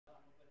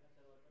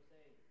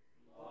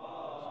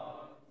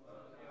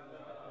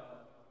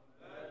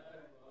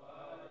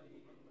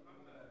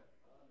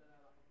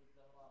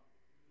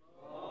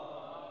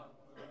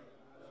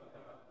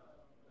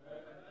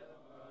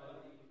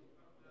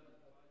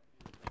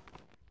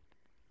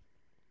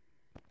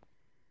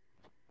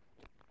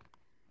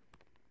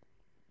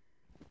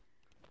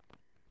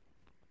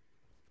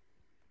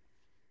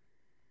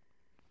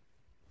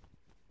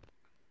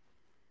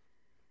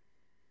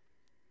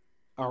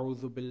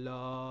أعوذ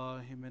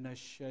بالله من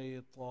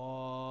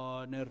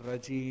الشيطان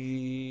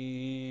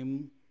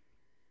الرجيم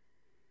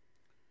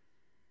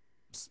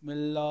بسم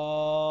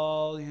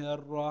الله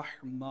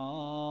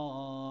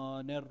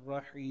الرحمن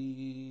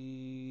الرحيم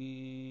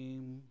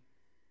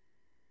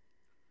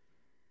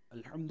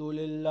الحمد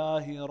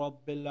لله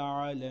رب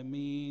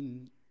العالمين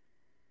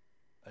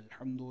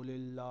الحمد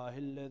لله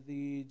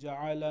الذي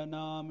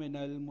جعلنا من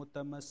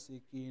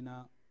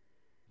المتمسكين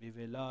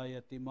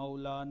بولاية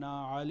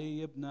مولانا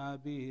علي بن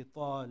أبي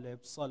طالب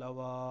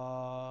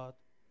صلوات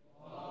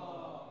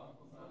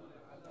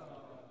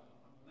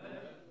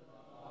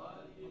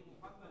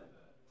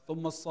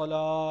ثم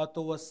الصلاة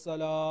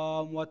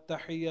والسلام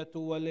والتحية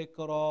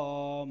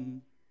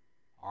والإكرام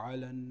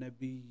على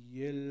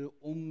النبي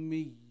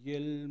الأمي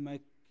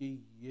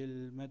المكي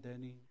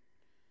المدني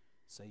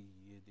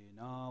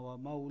سيدنا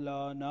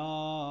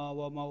ومولانا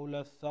ومولى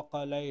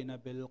الثقلين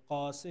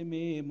بالقاسم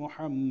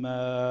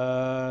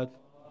محمد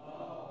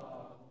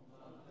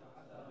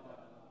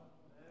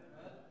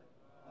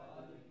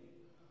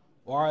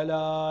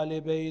وعلى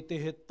آل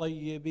بيته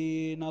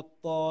الطيبين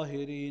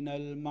الطاهرين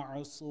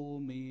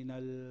المعصومين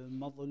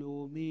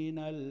المظلومين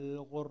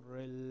الغر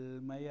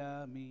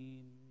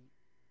الميامين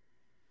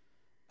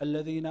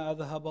الذين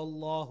أذهب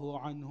الله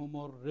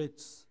عنهم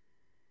الرجس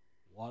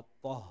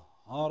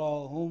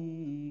وطهرهم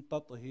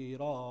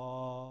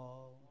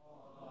تطهيرا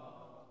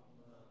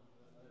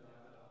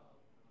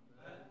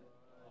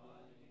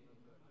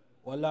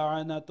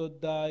ولعنة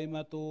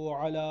الدائمة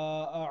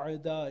على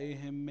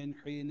أعدائهم من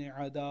حين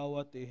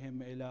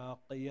عداوتهم إلى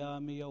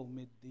قيام يوم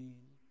الدين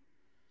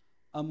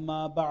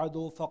أما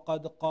بعد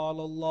فقد قال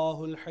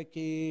الله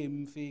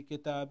الحكيم في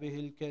كتابه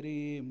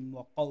الكريم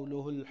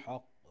وقوله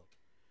الحق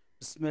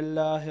بسم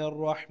الله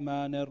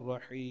الرحمن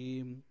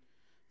الرحيم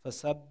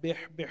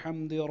فسبح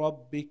بحمد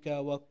ربك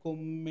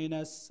وكن من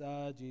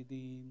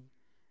الساجدين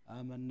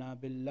آمنا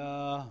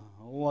بالله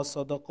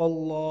وصدق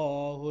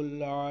الله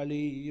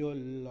العلي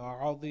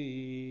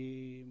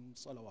العظيم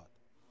صلوات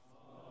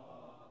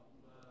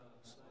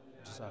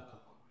جزاك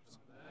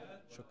الله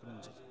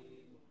شكرا جزيلا.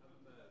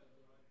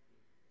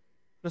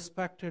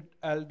 Respected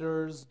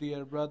elders,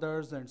 dear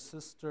brothers and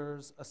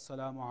sisters,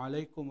 Assalamu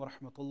alaikum wa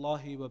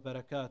rahmatullahi wa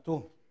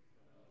barakatuh.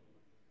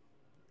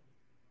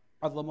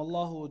 عظم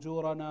الله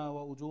أجورنا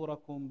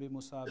وأجوركم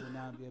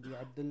بمسابنا بأبي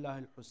عبد الله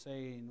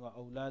الحسين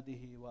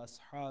وأولاده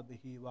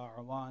وأصحابه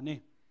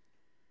وأعوانه.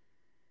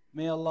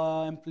 May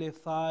Allah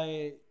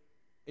amplify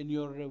in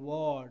your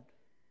reward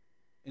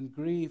in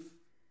grief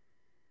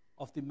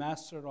of the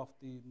master of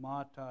the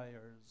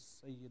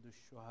martyrs, Sayyid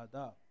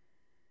al-Shuhada.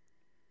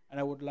 And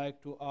I would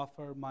like to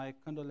offer my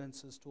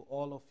condolences to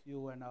all of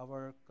you and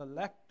our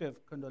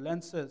collective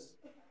condolences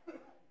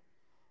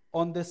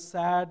on this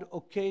sad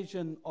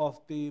occasion of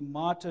the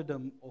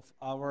martyrdom of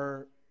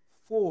our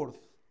fourth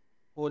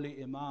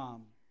holy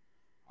Imam,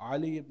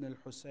 Ali ibn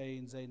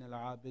al-Hussain, Zain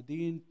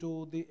al-Abideen,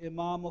 to the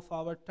Imam of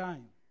our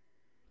time,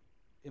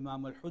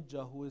 Imam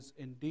al-Hujjah, who is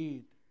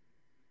indeed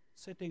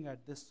sitting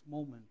at this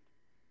moment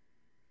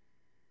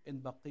in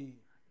Baqi,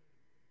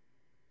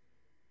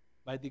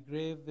 by the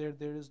grave where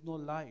there is no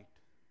light,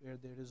 where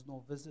there is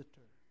no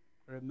visitor,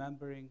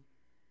 remembering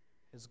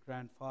his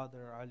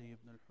grandfather, Ali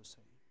ibn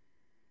al-Hussain.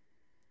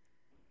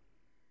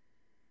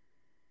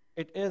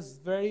 It is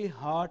very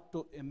hard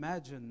to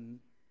imagine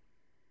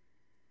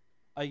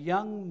a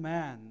young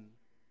man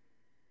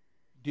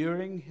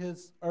during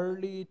his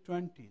early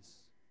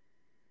 20s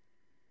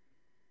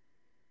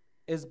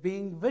is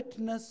being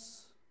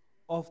witness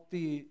of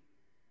the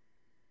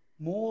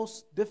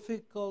most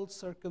difficult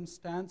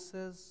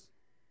circumstances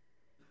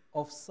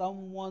of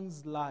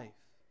someone's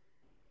life,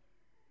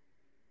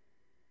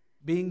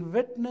 being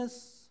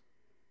witness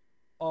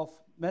of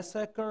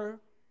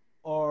massacre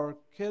or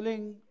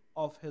killing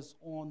of his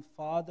own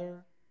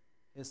father,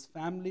 his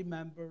family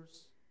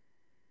members,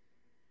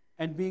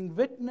 and being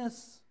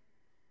witness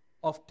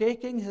of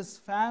taking his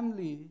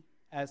family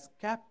as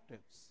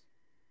captives.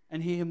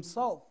 And he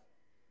himself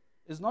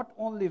is not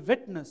only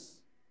witness,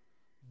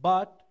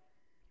 but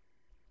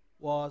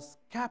was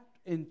kept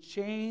in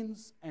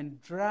chains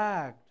and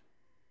dragged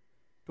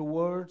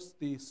towards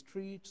the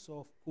streets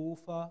of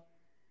Kufa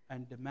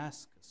and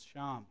Damascus,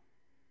 Sham.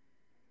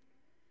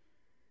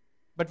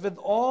 But with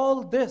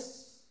all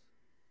this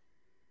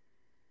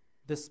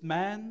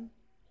man,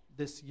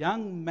 this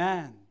young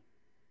man,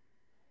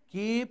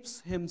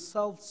 keeps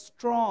himself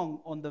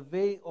strong on the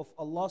way of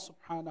Allah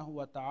subhanahu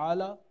wa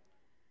ta'ala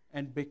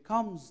and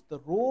becomes the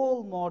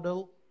role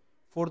model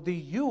for the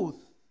youth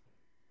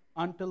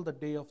until the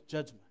day of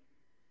judgment.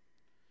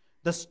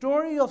 The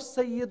story of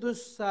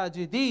Sayyidus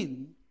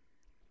Sajideen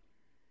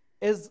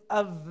is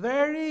a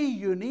very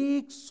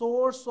unique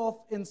source of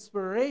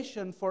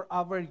inspiration for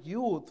our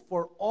youth,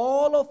 for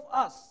all of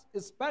us,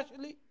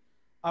 especially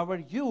our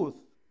youth.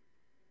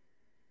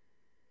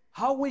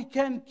 How we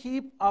can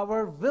keep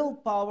our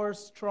willpower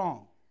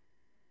strong.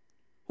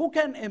 Who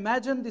can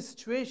imagine the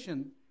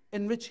situation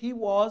in which he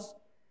was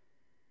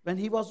when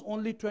he was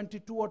only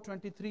 22 or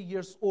 23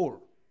 years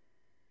old?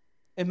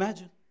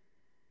 Imagine.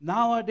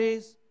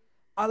 Nowadays,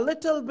 a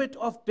little bit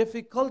of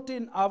difficulty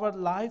in our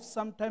lives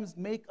sometimes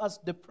make us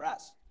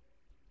depressed.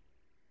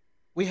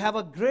 We have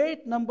a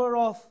great number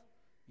of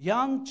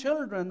young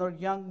children or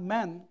young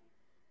men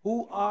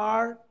who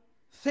are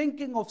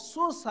thinking of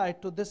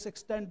suicide to this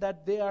extent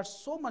that they are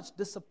so much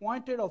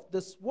disappointed of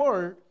this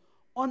world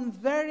on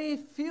very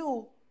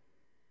few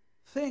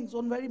things,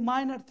 on very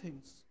minor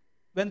things.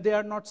 When they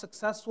are not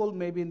successful,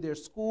 maybe in their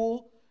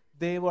school,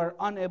 they were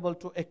unable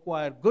to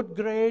acquire good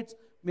grades,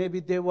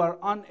 maybe they were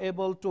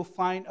unable to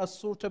find a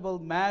suitable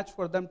match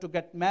for them to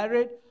get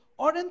married,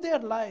 or in their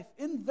life,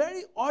 in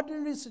very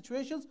ordinary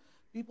situations,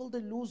 people,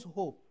 they lose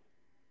hope.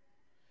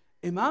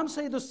 Imam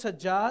Sayyidus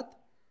Sajjad,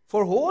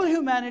 for whole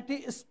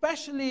humanity,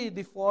 especially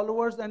the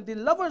followers and the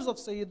lovers of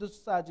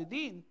Sayyidus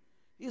Sajideen,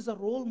 is a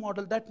role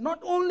model that not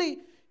only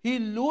he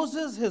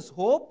loses his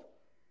hope,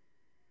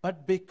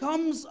 but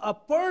becomes a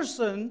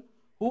person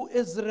who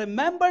is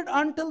remembered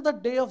until the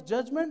day of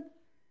judgment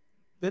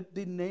with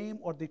the name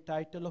or the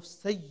title of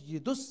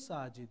Sayyidus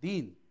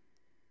Sajideen.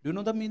 Do you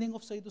know the meaning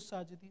of Sayyidus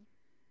Sajideen?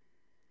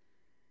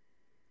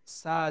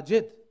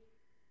 Sajid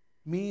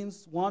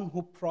means one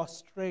who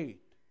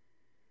prostrate,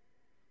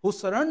 who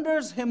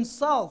surrenders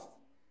himself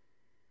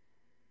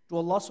to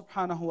Allah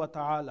subhanahu wa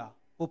ta'ala,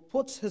 who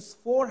puts his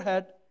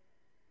forehead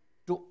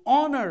to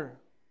honor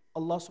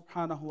Allah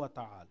subhanahu wa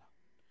ta'ala.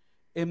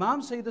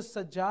 Imam Sayyidus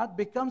Sajjad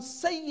becomes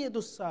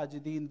Sayyidus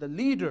Sajideen, the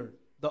leader,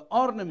 the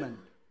ornament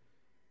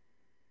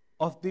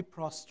of the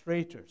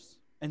prostrators.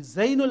 And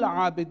Zainul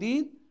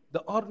Abideen,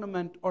 the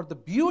ornament or the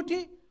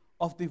beauty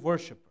of the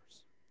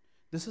worshippers.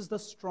 This is the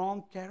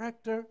strong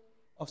character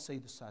of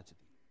Sayyidus Sajideen.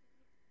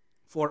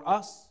 For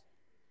us,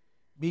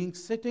 being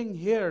sitting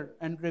here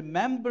and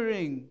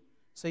remembering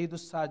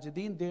Sayyidus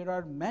Sajideen, there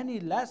are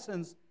many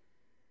lessons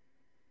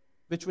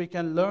which we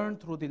can learn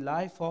through the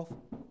life of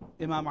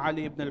Imam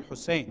Ali ibn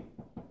al-Hussain.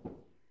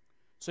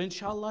 So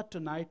inshallah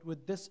tonight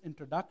with this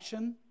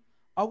introduction,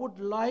 I would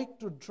like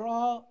to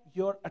draw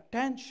your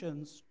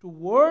attentions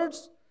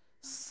towards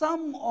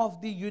some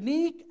of the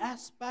unique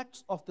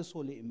aspects of this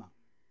holy Imam.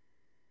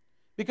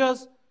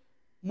 Because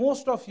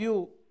most of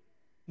you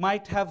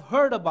might have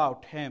heard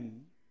about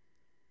him,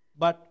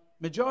 but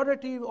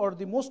majority or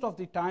the most of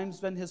the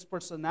times when his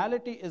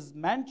personality is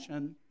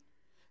mentioned,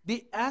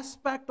 the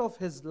aspect of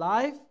his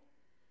life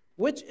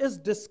which is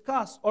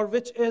discussed or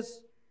which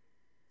is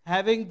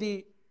having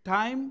the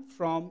time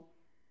from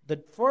the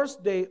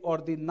first day or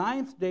the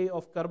 9th day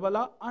of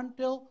Karbala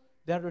until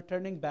they are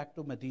returning back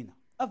to Medina.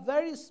 A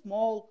very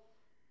small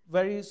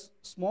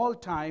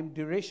time,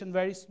 duration,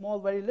 very small,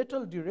 very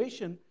little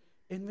duration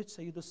in which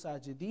Sayyidus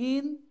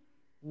Sajideen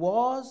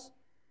was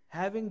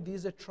having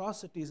these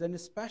atrocities, and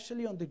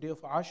especially on the day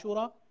of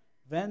Ashura,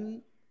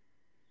 when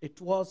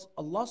it was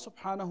Allah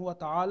subhanahu wa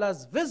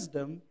ta'ala's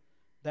wisdom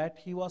that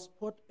he was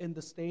put in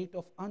the state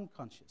of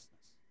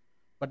unconsciousness.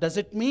 But does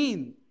it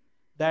mean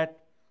that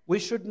we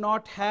should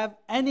not have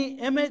any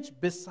image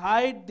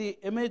beside the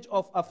image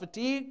of a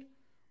fatigued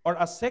or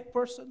a sick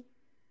person?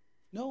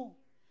 No.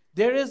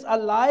 There is a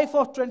life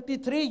of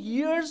 23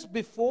 years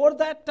before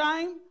that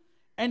time,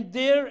 and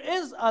there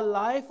is a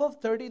life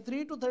of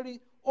 33 to 30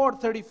 or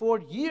 34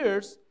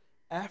 years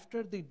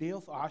after the day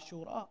of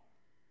Ashura,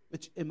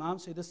 which Imam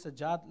Sayyidus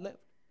Sajjad lived.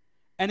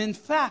 And in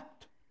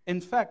fact,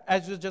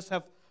 as you just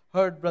have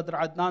heard Brother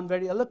Adnan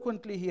very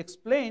eloquently, he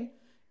explained,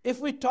 if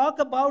we talk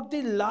about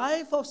the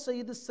life of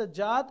Sayyidus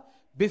Sajjad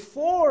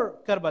before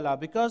Karbala,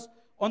 because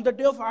on the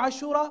day of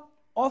Ashura,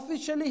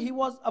 officially he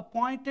was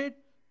appointed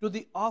to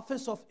the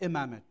office of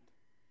Imamate.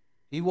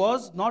 He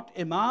was not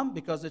Imam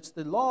because it's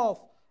the law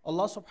of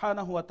Allah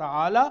subhanahu wa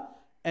ta'ala,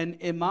 and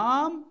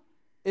Imam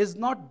is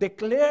not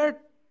declared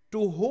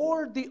to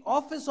hold the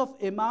office of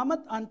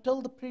Imamate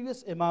until the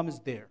previous Imam is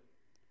there.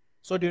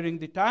 So during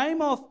the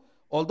time of,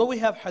 although we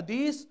have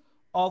hadith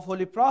of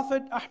Holy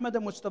Prophet Ahmad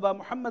Mujtaba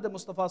Muhammad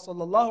Mustafa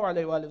sallallahu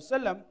alayhi wa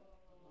sallam,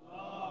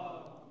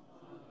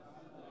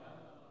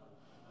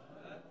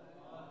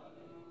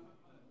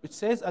 which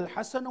says,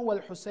 Al-Hasan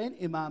wal-Hussain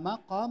imama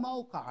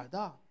qama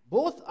qa'ada.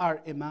 Both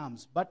are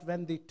imams, but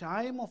when the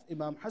time of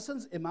Imam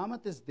Hassan's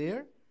imamat is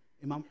there,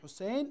 Imam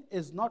Hussain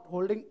is not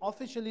holding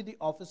officially the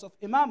office of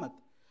imamat.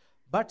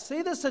 But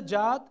Sayyidus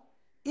Sajjad,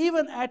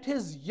 even at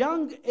his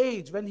young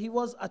age, when he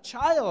was a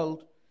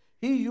child,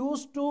 he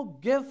used to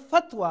give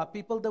fatwa.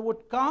 People, they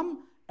would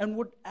come and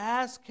would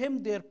ask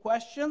him their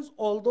questions,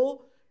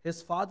 although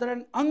his father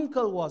and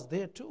uncle was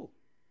there too.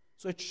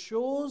 So it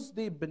shows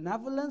the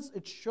benevolence,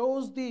 it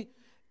shows the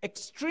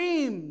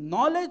extreme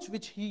knowledge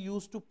which he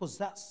used to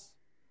possess.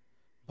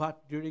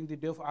 But during the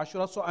day of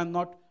Ashura, so I'm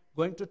not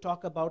going to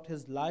talk about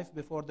his life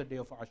before the day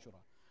of Ashura.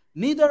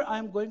 Neither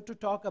I'm going to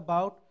talk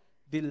about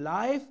the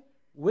life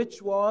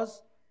which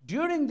was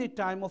during the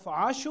time of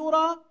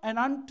Ashura and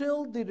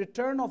until the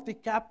return of the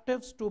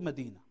captives to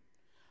Medina.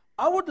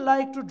 I would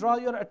like to draw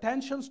your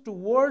attentions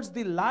towards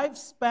the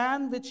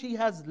lifespan which he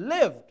has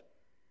lived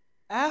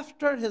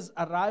after his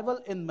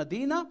arrival in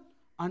Medina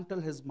until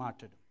his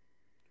martyrdom.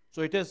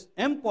 So it is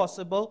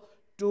impossible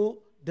to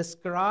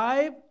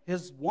describe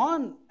his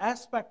one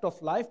aspect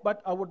of life,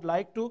 but I would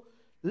like to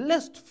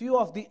list few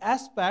of the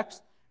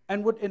aspects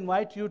and would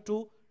invite you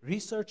to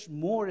research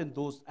more in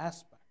those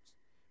aspects.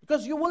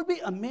 Because you will be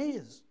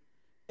amazed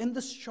in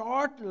the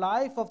short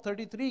life of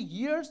 33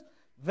 years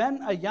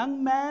when a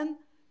young man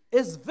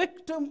is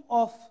victim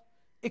of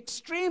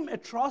extreme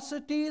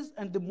atrocities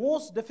and the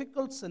most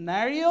difficult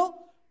scenario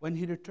when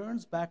he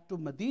returns back to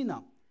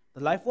Medina.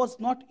 The life was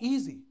not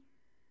easy.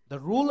 The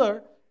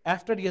ruler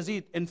after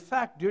Yazid, in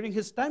fact, during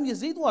his time,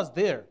 Yazid was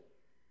there.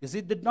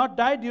 Yazid did not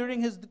die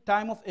during his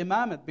time of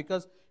imamate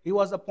because he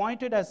was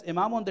appointed as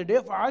imam on the day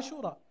of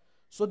Ashura.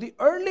 So the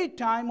early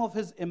time of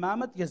his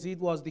imamate, Yazid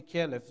was the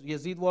caliph.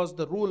 Yazid was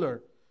the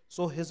ruler.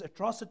 So his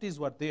atrocities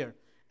were there.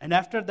 And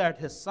after that,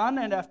 his son,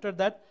 and after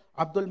that,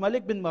 Abdul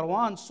Malik bin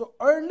Marwan. So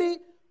early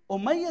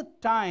Umayyad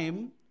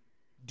time,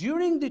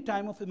 during the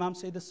time of Imam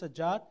Sayyid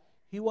al-Sajjad,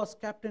 he was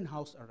kept in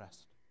house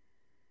arrest.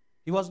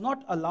 He was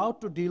not allowed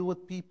to deal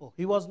with people.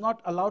 He was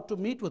not allowed to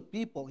meet with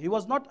people. He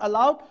was not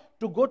allowed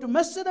to go to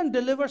masjid and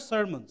deliver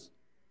sermons.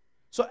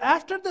 So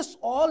after this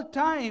all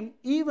time,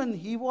 even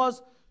he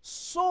was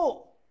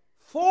so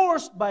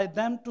forced by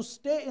them to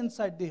stay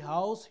inside the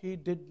house, he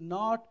did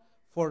not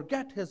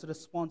forget his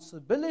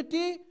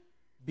responsibility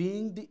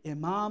being the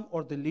imam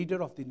or the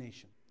leader of the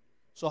nation.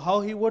 So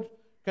how he would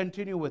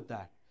continue with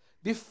that?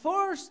 The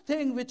first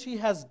thing which he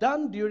has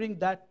done during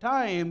that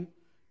time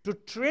to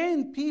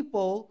train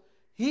people,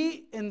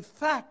 he in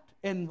fact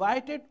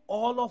invited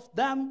all of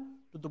them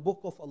to the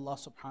book of Allah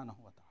subhanahu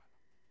wa ta'ala,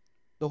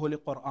 the Holy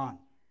Quran.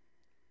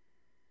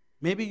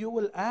 Maybe you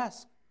will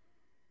ask,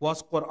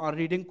 was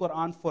reading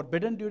Quran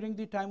forbidden during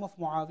the time of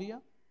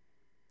Muawiyah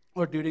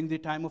or during the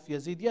time of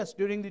Yazid? Yes,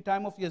 during the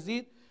time of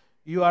Yazid,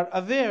 you are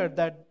aware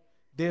that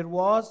there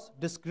was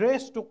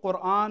disgrace to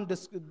Quran,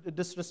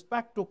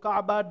 disrespect to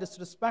Kaaba,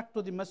 disrespect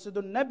to the Masjid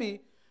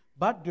al-Nabi.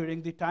 But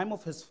during the time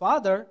of his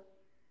father,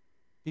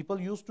 people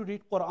used to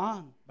read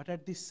Quran. But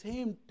at the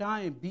same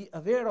time, be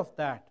aware of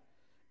that.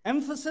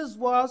 Emphasis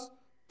was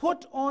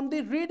put on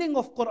the reading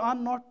of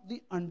Quran, not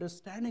the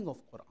understanding of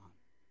Quran.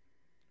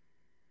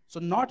 So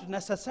not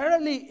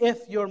necessarily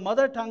if your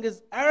mother tongue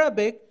is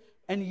Arabic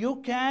and you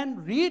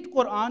can read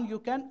Quran, you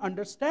can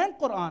understand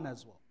Quran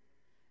as well.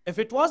 If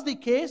it was the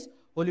case,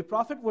 Holy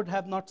Prophet would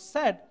have not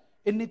said,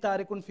 "Inni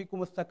tarikun fikum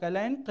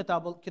al-thaqalain,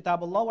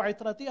 kitab Allah wa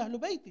itrati ahlu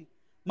bayti.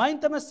 Ma in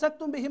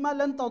tamassaktum bihima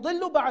lan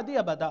tadillu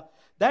ba'di abada."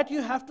 That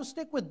you have to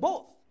stick with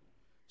both.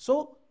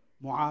 So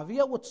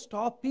Muawiyah would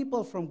stop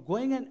people from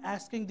going and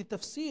asking the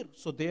tafsir.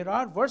 So there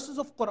are verses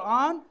of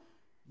Quran,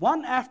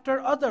 one after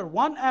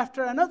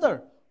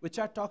another, which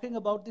are talking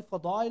about the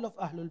fadail of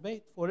Ahlul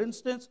Bayt. For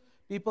instance,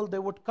 people, they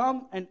would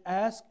come and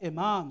ask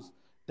imams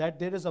that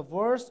there is a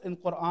verse in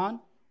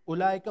Quran,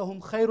 "Ulaika hum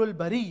khairul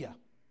bariyah."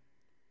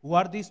 Who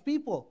are these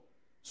people?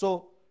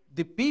 So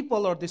the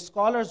people or the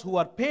scholars who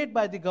are paid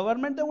by the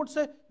government, they would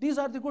say, these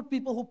are the good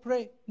people who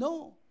pray.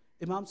 No.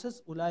 Imam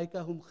says,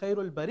 "Ulaika hum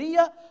khairul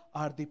bariyah"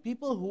 are the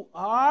people who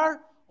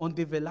are on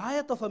the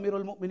vilayat of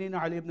Amirul Mu'mineen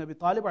Ali ibn Abi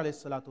Talib alayhi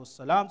salatu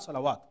wassalam,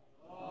 salawat.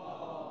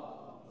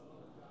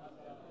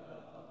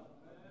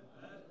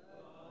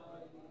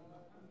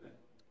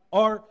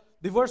 Or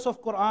the verse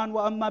of Quran,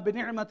 وَأَمَّا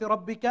بِنِعْمَةِ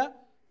رَبِّكَ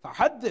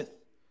فَحَدِّثْ,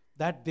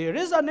 that there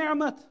is a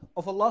ni'mat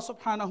of Allah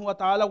subhanahu wa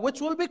ta'ala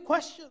which will be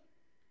questioned.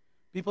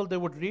 People, they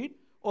would read,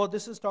 oh,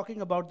 this is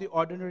talking about the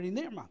ordinary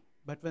ni'mah.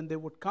 But when they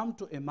would come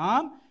to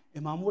Imam,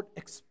 Imam would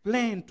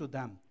explain to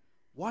them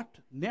what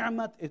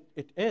ni'mat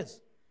it is.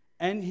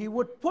 And he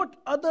would put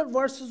other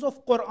verses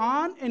of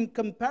Quran in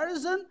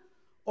comparison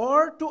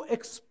or to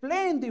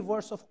explain the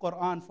verse of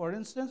Quran. For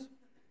instance,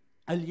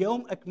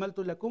 الْيَوْمَ أَكْمَلْتُ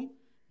لَكُمْ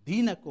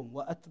دِينَكُمْ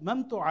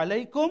وَأَتْمَمْتُ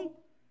عَلَيْكُمْ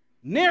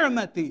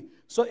ni'mati.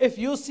 So if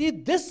you see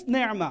this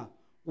ni'mah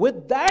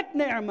with that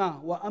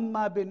ni'mah,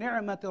 وَأَمَّا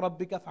بِنِعْمَةِ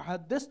رَبِّكَ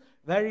فَحَدِّثْ,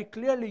 very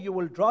clearly you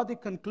will draw the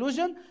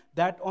conclusion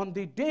that on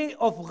the day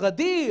of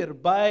Ghadir,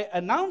 by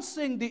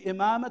announcing the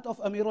imamat of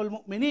Amirul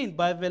Mu'mineen,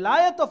 by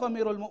vilayat of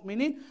Amirul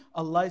Mu'mineen,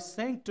 Allah is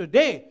saying,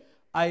 today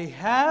I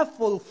have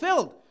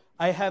fulfilled,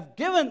 I have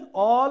given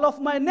all of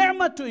my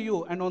ni'mah to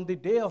you, and on the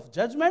day of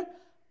judgment,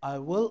 I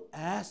will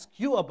ask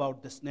you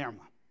about this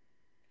ni'mah.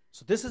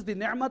 So this is the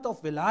ni'mat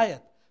of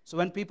vilayat. So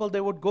when people,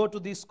 they would go to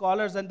these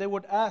scholars and they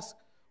would ask,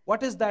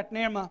 what is that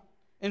ni'mah?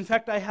 In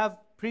fact, I have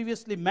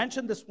previously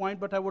mentioned this point,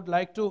 but I would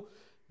like to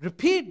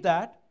repeat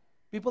that.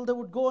 People, they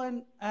would go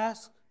and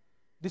ask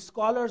the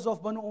scholars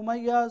of Banu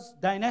Umayyah's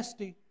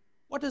dynasty,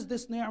 what is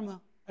this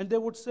ni'mah? And they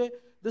would say,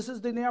 this is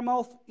the ni'mah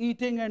of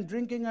eating and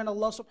drinking, and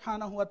Allah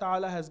subhanahu wa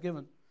ta'ala has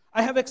given.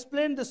 I have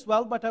explained this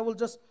well, but I will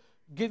just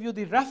give you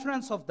the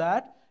reference of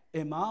that.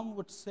 Imam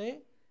would say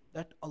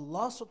that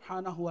Allah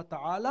subhanahu wa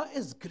ta'ala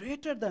is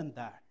greater than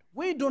that.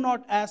 We do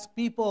not ask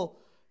people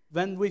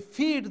when we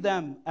feed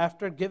them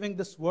after giving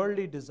this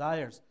worldly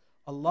desires.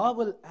 Allah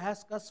will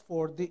ask us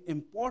for the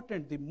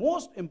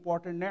most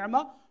important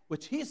ni'mah,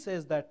 which He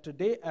says that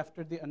today,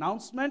 after the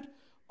announcement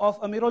of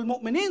Amirul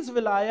Mu'mineen's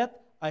vilayat,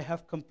 I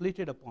have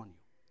completed upon you.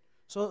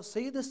 So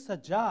Sayyid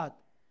al-Sajjad,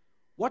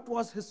 what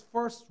was his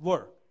first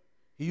work?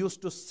 He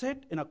used to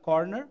sit in a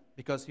corner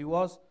because he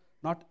was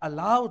not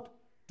allowed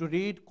to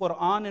read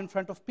Quran in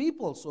front of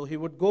people. So he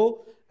would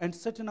go and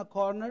sit in a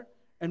corner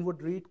and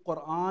would read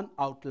Quran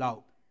out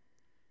loud.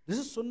 This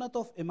is sunnat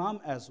of Imam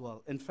as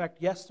well. In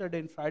fact, yesterday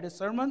in Friday's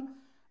sermon,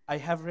 I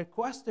have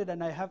requested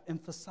and I have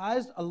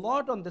emphasized a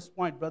lot on this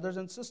point, brothers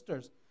and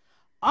sisters.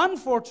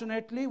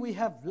 Unfortunately, we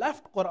have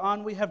left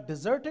Quran, we have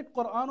deserted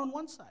Quran on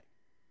one side.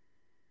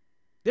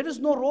 There is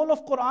no role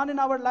of Quran in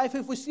our life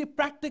if we see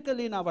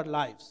practically in our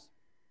lives.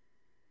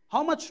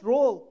 How much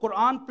role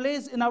Quran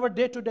plays in our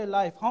day-to-day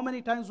life, how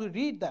many times we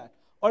read that.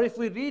 Or if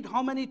we read,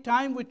 how many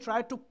times we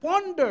try to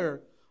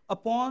ponder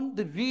upon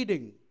the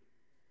reading.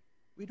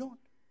 We don't.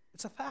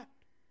 It's a fact.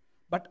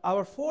 But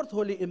our fourth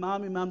holy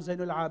Imam, Imam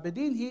Zain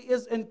al-Abideen, he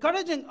is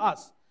encouraging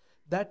us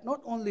that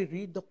not only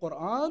read the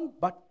Quran,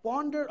 but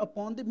ponder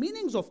upon the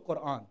meanings of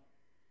Quran.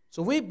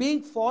 So we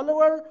being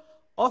follower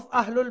of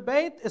Ahlul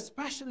Bayt,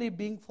 especially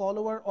being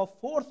follower of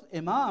fourth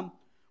Imam,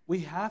 we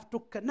have to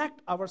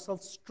connect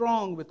ourselves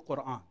strong with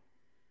Quran.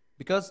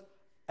 Because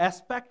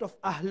aspect of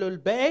Ahlul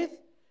Bayt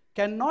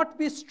cannot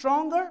be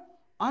stronger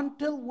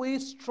until we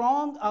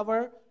strong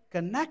our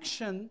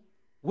connection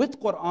with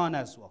Quran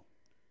as well.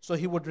 So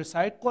he would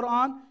recite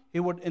Quran, he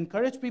would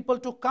encourage people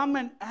to come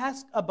and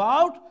ask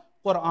about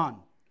Quran.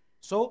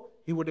 So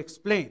he would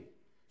explain.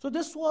 So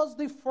this was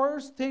the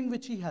first thing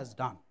which he has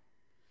done.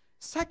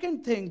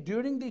 Second thing,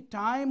 during the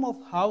time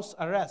of house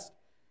arrest,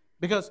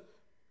 because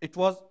it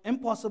was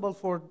impossible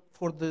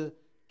for the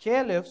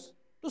caliphs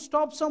to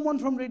stop someone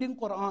from reading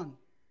Quran.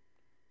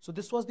 So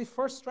this was the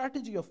first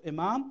strategy of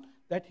Imam,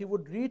 that he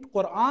would read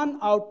Quran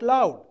out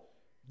loud.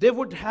 They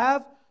would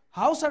have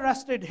house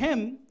arrested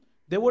him,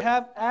 they would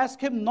have asked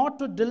him not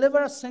to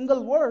deliver a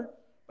single word,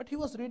 but he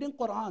was reading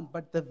Quran.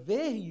 But the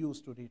way he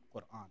used to read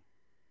Quran,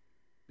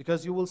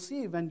 because you will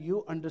see when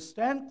you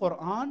understand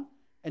Quran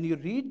and you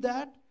read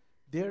that,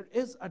 there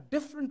is a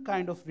different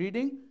kind of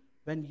reading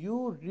when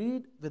you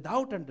read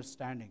without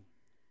understanding.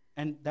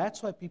 And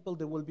that's why people,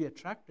 they will be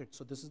attracted.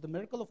 So this is the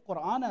miracle of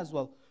Quran as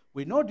well.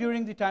 We know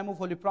during the time of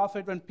Holy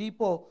Prophet, when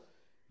people,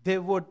 they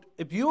would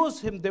abuse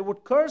him, they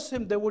would curse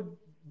him, they would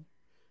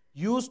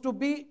used to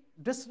be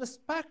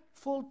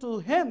disrespectful to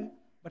him,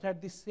 but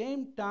at the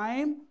same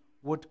time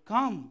would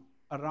come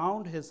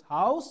around his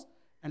house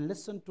and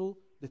listen to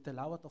the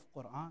tilawat of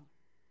Quran.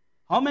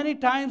 How many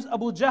times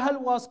Abu Jahl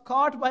was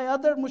caught by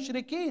other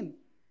mushrikeen,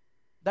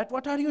 that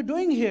what are you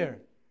doing here?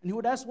 And he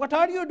would ask, what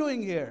are you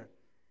doing here?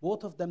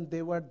 Both of them,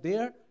 they were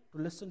there to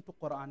listen to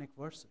Quranic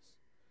verses.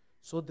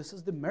 So this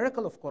is the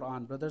miracle of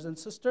Quran, brothers and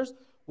sisters.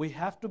 We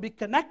have to be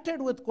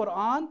connected with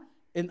Quran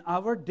in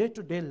our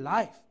day-to-day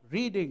life.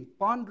 Reading,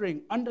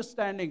 pondering,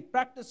 understanding,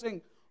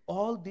 practicing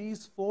all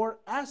these four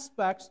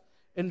aspects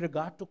in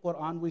regard to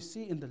Quran we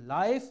see in the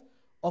life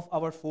of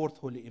our fourth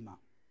holy Imam.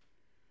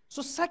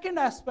 So second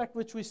aspect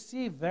which we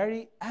see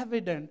very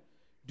evident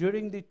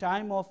during the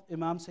time of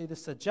Imam Sayyid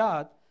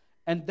Sajjad,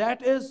 and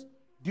that is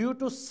due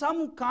to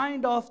some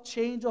kind of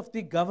change of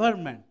the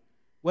government,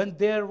 when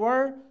there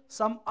were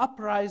some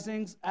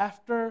uprisings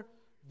after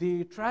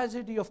the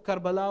tragedy of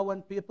Karbala,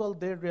 when people,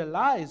 they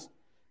realized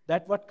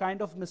that what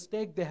kind of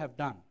mistake they have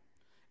done.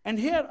 And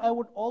here I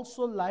would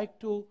also like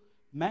to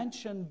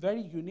mention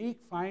very unique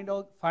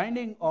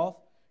finding of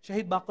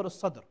Shahid Baqir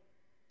al-Sadr.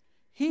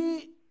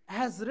 He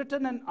has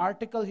written an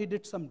article, he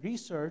did some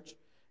research,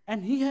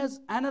 and he has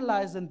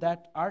analyzed in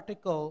that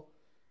article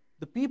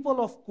the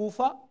people of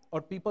Kufa,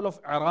 or people of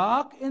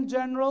Iraq in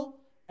general,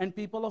 and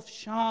people of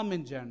Sham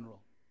in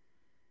general.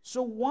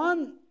 So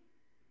one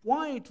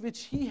point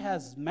which he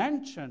has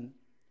mentioned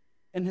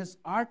in his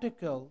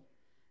article,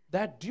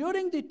 that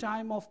during the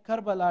time of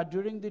Karbala,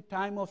 during the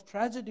time of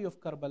tragedy of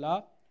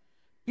Karbala,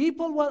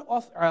 people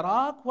of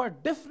Iraq were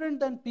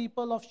different than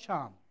people of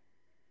Sham.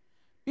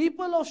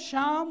 People of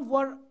Sham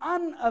were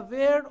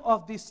unaware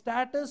of the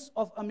status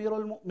of Amir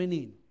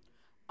al-Mu'mineen,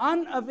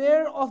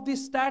 unaware of the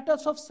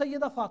status of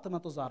Sayyida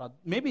Fatima Zahra.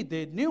 Maybe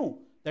they knew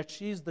that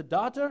she is the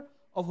daughter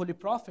of Holy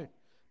Prophet,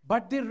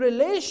 but the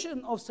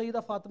relation of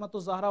Sayyida Fatima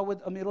Zahra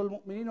with Amir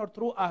al-Mu'mineen or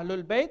through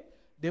Ahlul Bayt,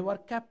 they were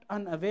kept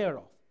unaware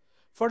of.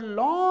 For a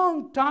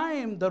long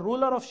time, the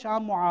ruler of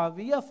Sham,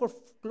 Muawiyah, for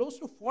close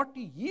to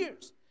 40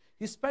 years,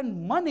 he spent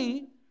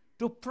money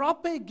to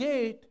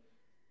propagate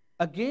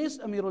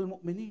against Amir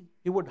al-Mu'mineen.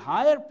 He would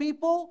hire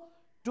people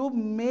to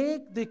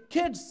make the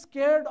kids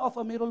scared of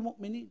Amir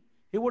al-Mu'mineen.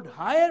 He would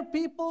hire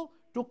people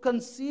to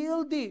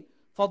conceal the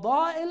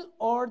fada'il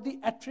or the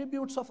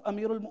attributes of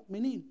Amir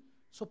al-Mu'mineen.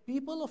 So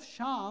people of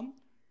Sham,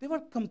 they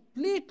were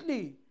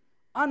completely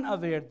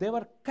unaware. They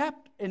were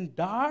kept in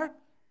dark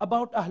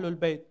about Ahlul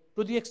Bayt.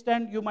 To the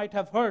extent you might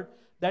have heard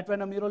that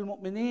when Amir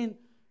al-Mu'mineen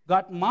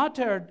got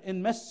martyred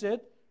in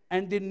Masjid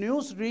and the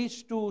news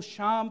reached to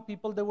Sham,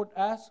 people, they would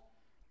ask,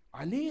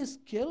 Ali is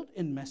killed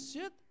in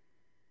Masjid?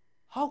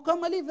 How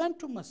come Ali went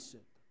to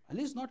Masjid?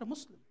 Ali is not a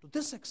Muslim. To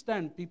this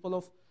extent, people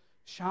of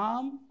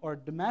Sham or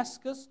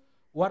Damascus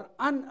were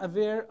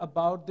unaware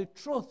about the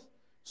truth.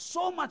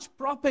 So much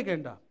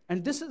propaganda.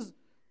 And this is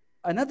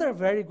another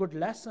very good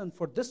lesson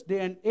for this day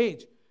and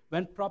age,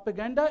 when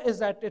propaganda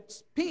is at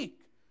its peak.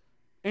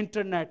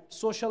 Internet,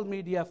 social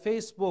media,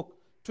 Facebook,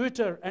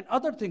 Twitter, and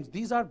other things.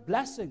 These are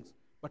blessings.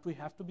 But we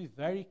have to be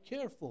very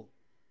careful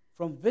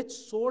from which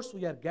source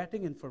we are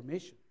getting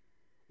information.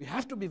 We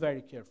have to be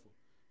very careful.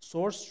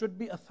 Source should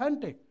be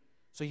authentic.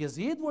 So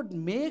Yazid would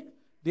make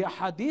the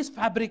hadith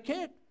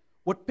fabricate,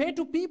 would pay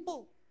to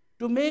people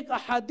to make a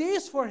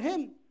hadith for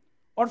him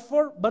or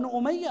for Banu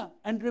Umayyah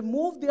and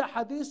remove the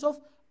hadith of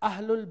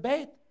Ahlul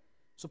Bayt.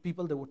 So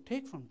people, they would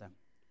take from them.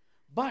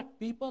 But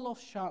people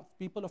of Sham,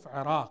 people of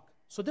Iraq.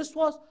 So this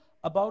was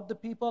about the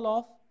people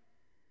of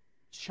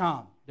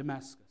Sham,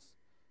 Damascus.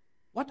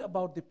 What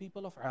about the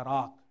people of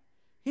Iraq?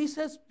 He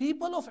says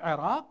people of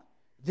Iraq,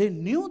 they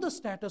knew the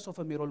status of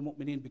Amir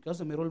al-Mu'mineen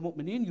because Amir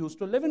al-Mu'mineen used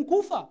to live in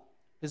Kufa.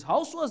 His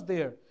house was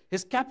there.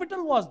 His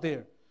capital was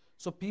there.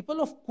 So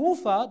people of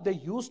Kufa, they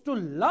used to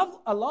love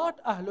a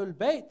lot Ahlul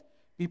Bayt.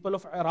 People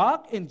of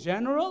Iraq in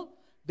general,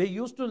 they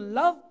used to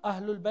love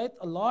Ahlul Bayt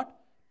a lot,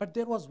 but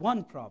there was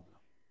one problem.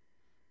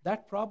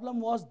 That problem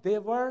was they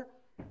were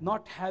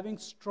not having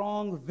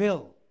strong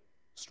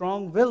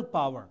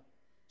willpower.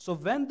 So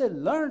when they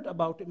learned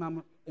about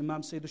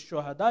Imam Sayyid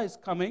al-Shuhada is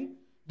coming,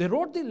 they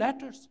wrote the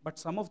letters, but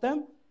some of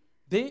them,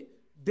 they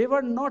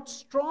were not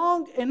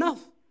strong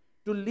enough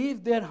to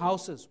leave their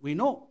houses. We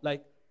know,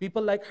 like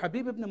people like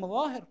Habib ibn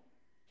Mawahir,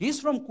 he's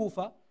from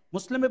Kufa,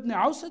 Muslim ibn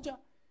Awsaja.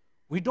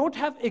 We don't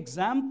have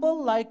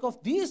example like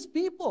of these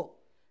people.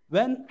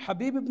 When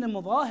Habib ibn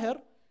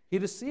Mawahir, he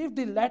received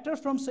the letter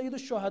from Sayyid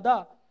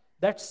al-Shuhada,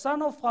 that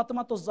son of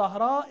Fatima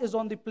al-Zahra is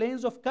on the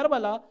plains of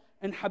Karbala,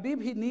 and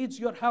Habib, he needs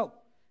your help.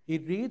 He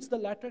reads the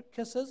letter,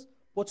 kisses,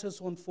 puts his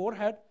own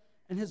forehead,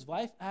 and his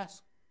wife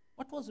asks,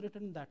 what was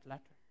written in that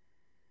letter?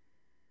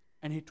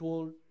 And he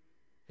told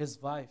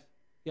his wife,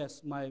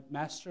 yes, my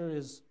master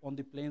is on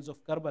the plains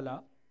of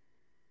Karbala,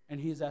 and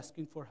he is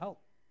asking for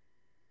help.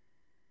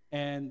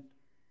 And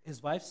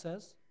his wife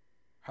says,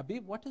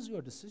 Habib, what is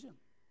your decision?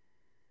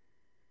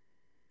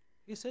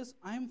 He says,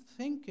 I'm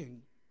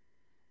thinking.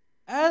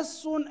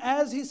 As soon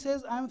as he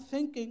says, I'm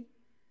thinking,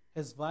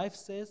 his wife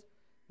says,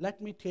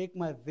 let me take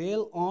my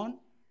veil on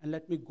and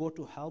let me go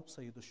to help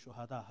Sayyid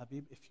al-Shuhada,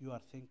 Habib, if you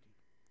are thinking.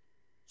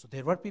 So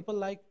there were people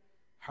like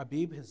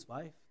Habib, his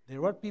wife.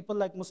 There were people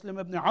like Muslim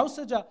ibn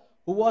Awsaja,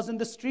 who was in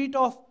the street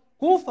of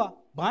Kufa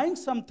buying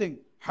something,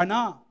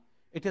 Hana.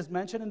 It is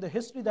mentioned in the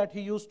history that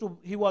he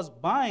was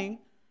buying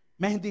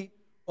Mehdi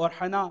or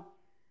Hana.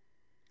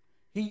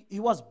 He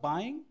was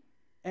buying,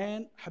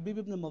 and Habib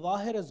ibn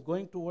Mawahir is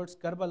going towards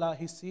Karbala.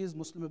 He sees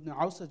Muslim ibn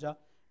Awsaja,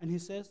 and he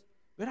says,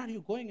 where are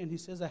you going? And he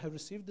says, I have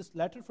received this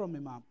letter from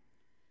Imam.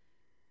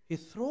 He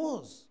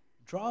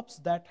drops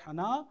that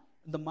Hana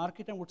in the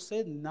market and would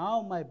say,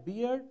 now my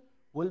beard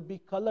will be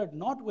colored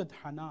not with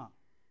Hana,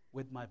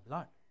 with my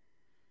blood.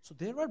 So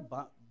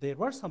there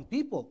were some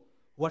people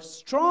who were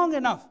strong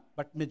enough,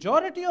 but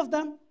majority of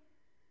them,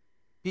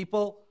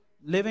 people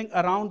living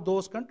around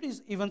those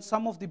countries, even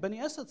some of the Bani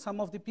Asad, some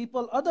of the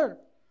people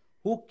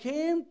who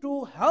came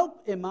to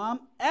help Imam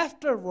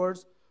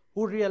afterwards,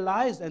 who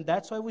realized, and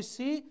that's why we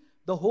see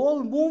the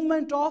whole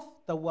movement of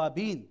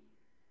Tawabin.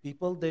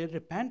 People, they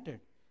repented.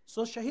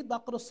 So Shahid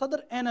Baqir al-Sadr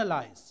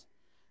analyzed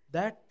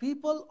that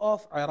people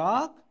of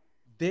Iraq,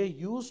 they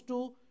used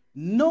to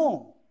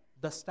know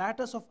the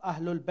status of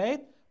Ahlul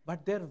Bayt,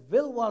 but their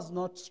will was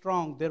not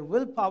strong. Their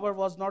willpower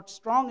was not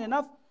strong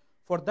enough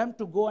for them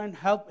to go and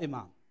help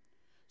Imam.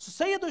 So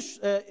Sayyid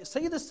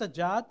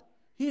al-Sajjad,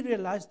 he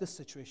realized this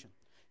situation.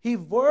 He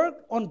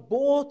worked on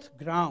both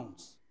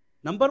grounds.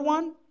 Number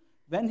one,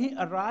 when he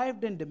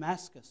arrived in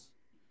Damascus,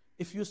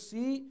 if you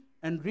see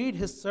and read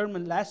his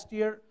sermon last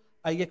year,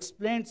 I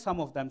explained some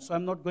of them, so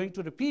I'm not going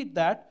to repeat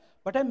that,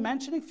 but I'm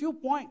mentioning few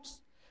points.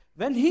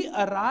 When he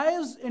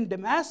arrives in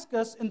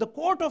Damascus, in the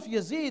court of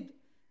Yazid,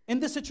 in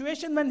the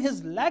situation when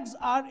his legs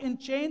are in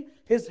chain,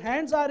 his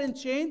hands are in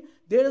chain,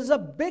 there is a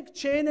big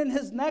chain in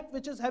his neck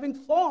which is having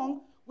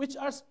thong, which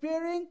are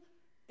spearing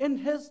in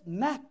his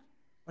neck.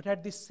 But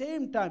at the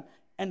same time,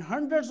 and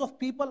hundreds of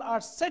people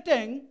are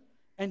sitting,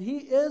 and he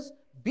is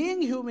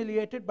being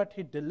humiliated, but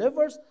he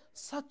delivers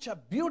such a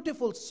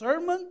beautiful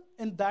sermon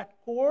in that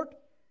court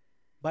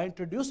by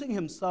introducing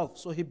himself.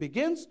 So he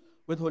begins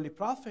with Holy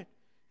Prophet.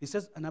 He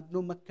says,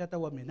 Anabnu Makkata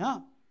wa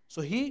Mina.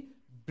 So he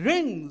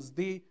brings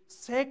the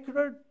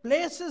sacred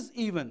places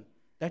even,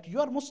 that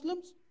you are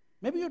Muslims.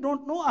 Maybe you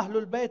don't know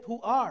Ahlul Bayt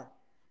who are,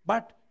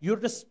 but you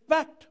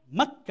respect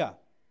Makkah.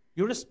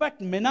 You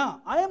respect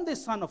Mina. I am the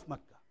son of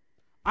Makkah.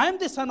 I am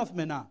the son of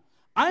Mina.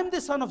 I am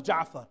the son of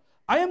Ja'far.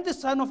 I am the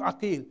son of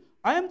Aqil.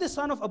 I am the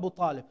son of Abu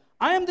Talib.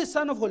 I am the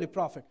son of Holy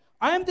Prophet.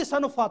 I am the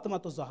son of Fatima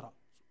al-Zahra.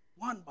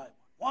 One by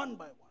one, one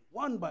by one,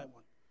 one by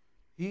one.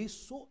 He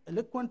so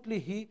eloquently,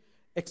 he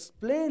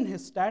explained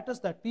his status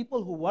that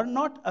people who were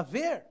not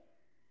aware,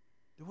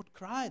 they would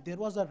cry. There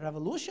was a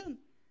revolution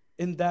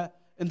in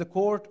the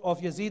court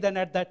of Yazid, and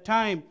at that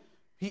time,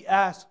 he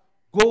asked,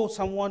 go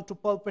someone to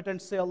pulpit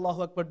and say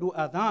Allahu Akbar, do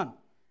adhan.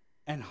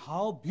 And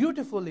how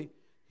beautifully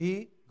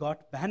he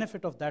got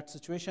benefit of that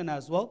situation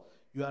as well.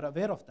 You are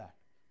aware of that.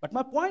 But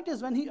my point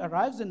is, when he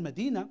arrives in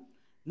Medina,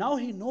 now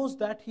he knows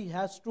that he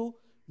has to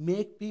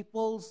make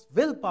people's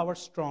willpower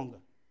stronger.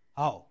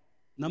 How?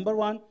 Number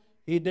one,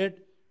 he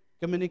did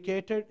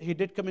he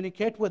did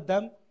communicate with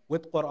them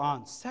with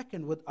Quran.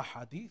 Second, with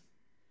ahadith.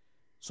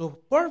 So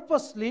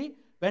purposely,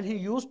 when he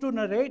used to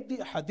narrate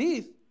the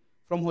hadith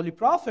from Holy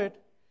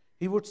Prophet,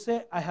 he would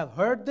say, I have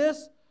heard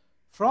this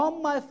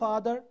from my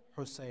father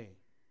Hussain,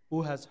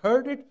 who has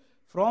heard it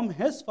from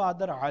his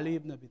father Ali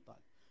ibn Abi Talib,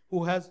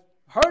 who has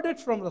heard it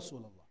from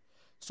Rasulullah.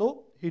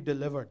 So he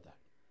delivered that.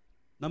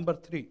 Number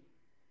 3,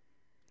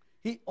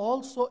 he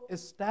also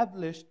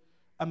established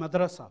a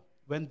madrasa.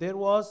 When there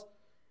was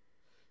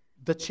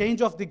the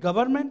change of the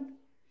government,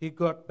 he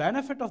got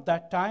benefit of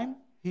that time.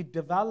 He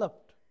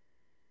developed,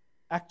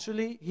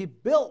 actually he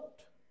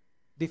built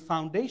the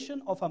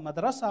foundation of a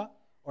madrasa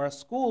or a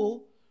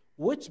school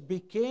which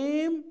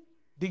became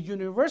the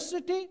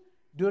university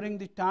during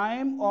the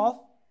time of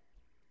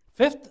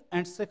 5th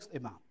and 6th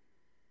Imam.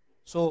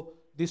 So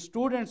the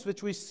students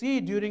which we see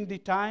during the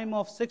time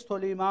of 6th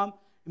Holy Imam,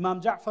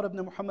 Imam Ja'far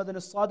ibn Muhammad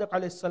al-Sadiq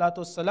alayhi salatu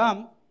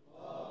wassalam,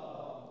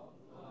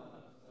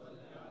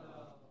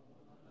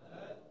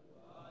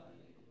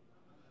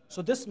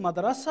 so this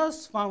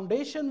madrasa's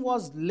foundation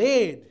was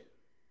laid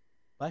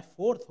by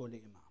 4th Holy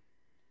Imam.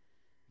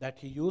 That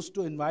he used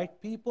to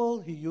invite people,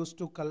 he used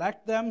to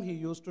collect them, he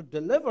used to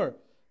deliver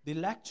the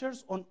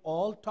lectures on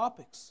all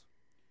topics.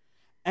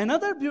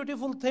 Another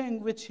beautiful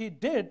thing which he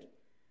did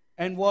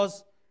and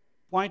was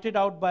pointed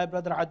out by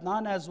Brother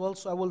Adnan as well,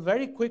 so I will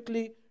very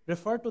quickly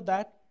refer to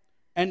that.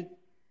 And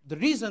the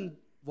reason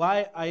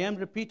why I am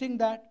repeating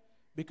that,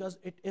 because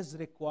it is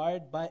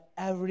required by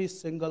every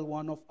single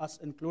one of us,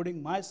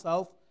 including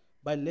myself,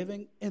 by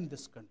living in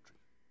this country.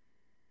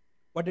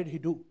 What did he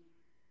do?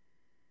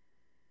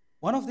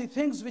 One of the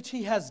things which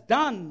he has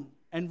done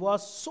and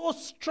was so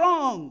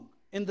strong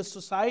in the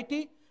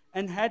society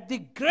and had the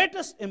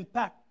greatest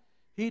impact,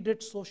 he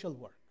did social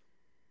work.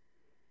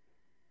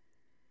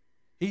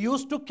 He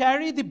used to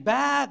carry the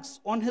bags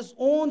on his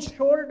own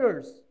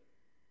shoulders.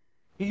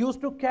 He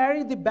used to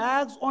carry the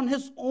bags on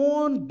his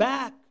own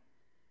back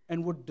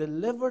and would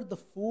deliver the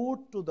food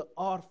to the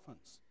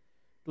orphans,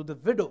 to the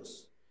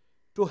widows,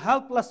 to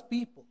helpless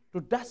people,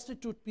 to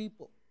destitute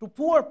people, to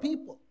poor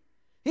people.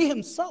 He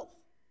himself,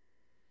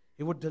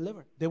 he would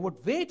deliver. They would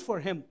wait for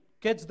him.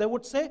 Kids, they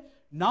would say,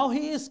 now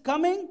he is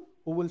coming,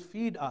 who will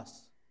feed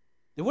us.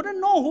 They wouldn't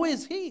know who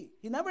is he.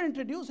 He never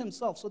introduced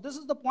himself. So this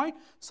is the point.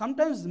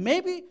 Sometimes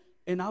maybe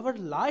in our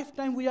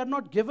lifetime we are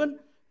not given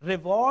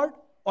reward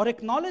or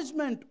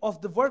acknowledgement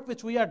of the work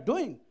which we are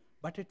doing,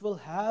 but it will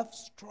have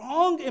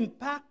strong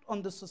impact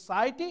on the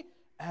society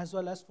as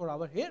well as for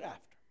our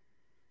hereafter.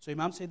 So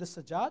Imam Sayyid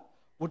al-Sajjad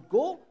would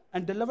go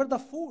and deliver the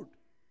food.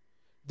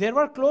 There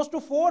were close to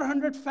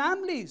 400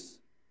 families.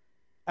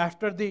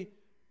 After the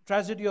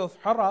tragedy of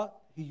Hara,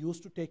 he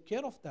used to take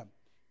care of them.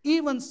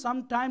 Even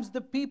sometimes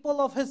the people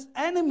of his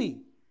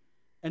enemy.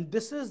 And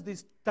this is the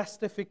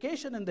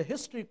testification in the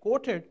history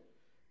quoted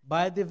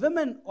by the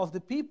women of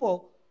the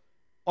people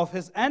of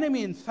his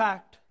enemy, in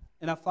fact,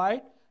 in a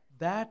fight,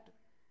 that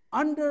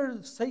under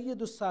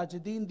Sayyid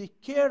al-Sajideen, the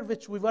care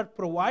which we were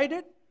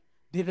provided,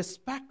 the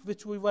respect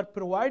which we were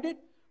provided,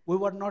 we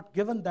were not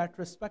given that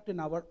respect in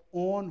our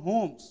own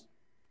homes.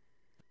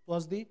 It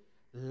was the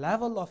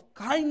level of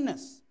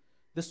kindness.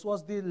 This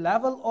was the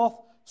level of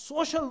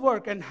social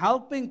work and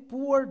helping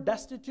poor,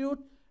 destitute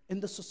in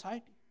the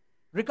society.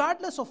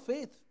 Regardless of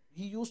faith,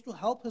 he used to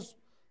help his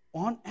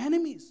own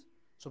enemies.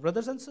 So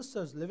brothers and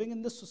sisters, living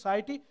in this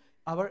society,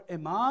 our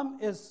Imam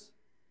is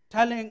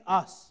telling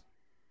us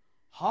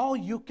how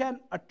you can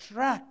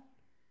attract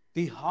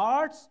the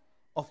hearts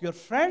of your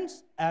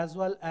friends as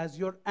well as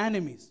your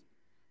enemies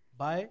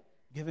by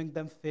giving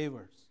them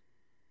favors.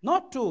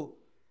 Not to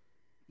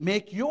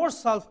make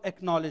yourself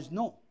acknowledged,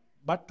 no,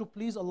 but to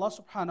please Allah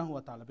subhanahu wa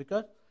ta'ala,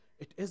 because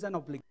it is an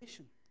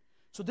obligation.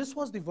 So this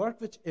was the work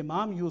which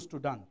Imam used to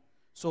done.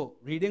 So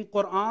reading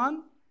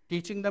Quran,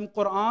 teaching them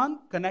Quran,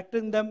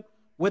 connecting them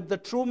with the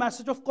true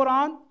message of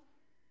Quran,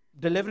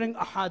 delivering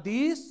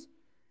ahadith,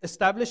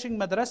 establishing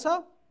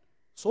madrasa,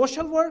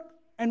 social work,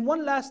 and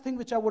one last thing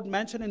which I would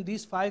mention in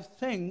these 5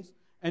 things,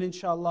 and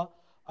inshallah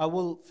I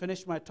will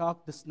finish my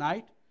talk this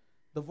night,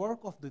 the work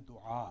of the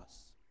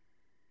du'as.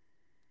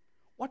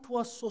 What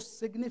was so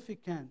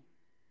significant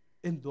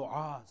in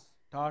du'as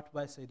taught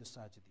by Sayyid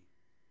al-Sajideen?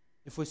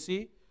 If we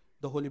see,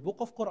 the Holy Book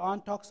of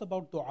Quran talks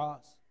about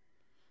du'as.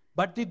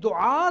 But the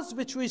du'as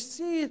which we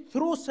see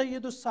through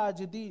Sayyid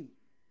al-Sajideen,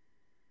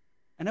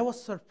 and I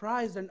was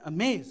surprised and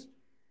amazed.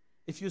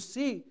 If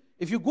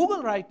you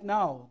Google right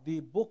now the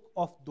book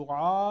of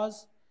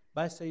du'as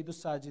by Sayyid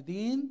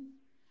al-Sajideen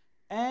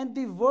and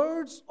the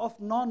words of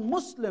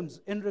non-Muslims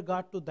in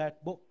regard to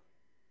that book,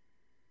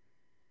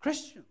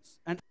 Christians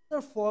and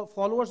other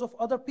followers of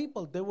other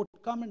people, they would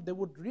come and they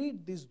would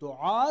read these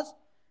du'as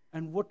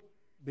and would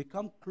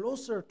become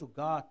closer to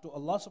God, to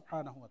Allah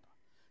subhanahu wa ta'ala.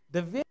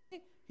 The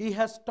way He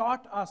has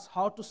taught us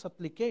how to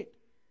supplicate.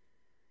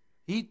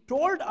 He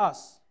told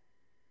us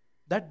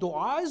that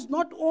dua is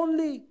not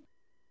only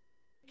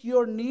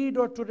your need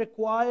or to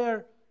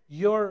require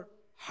your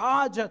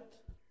hajat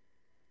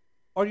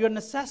or your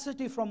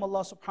necessity from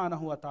Allah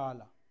subhanahu wa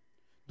ta'ala.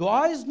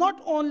 Dua is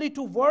not only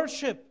to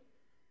worship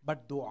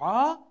But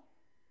dua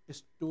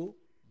is to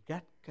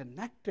get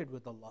connected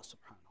with Allah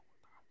subhanahu wa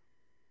ta'ala.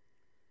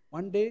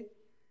 One day,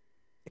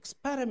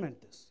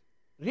 experiment this.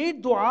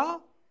 Read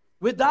dua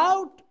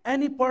without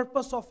any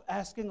purpose of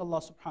asking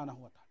Allah subhanahu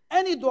wa ta'ala.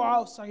 Any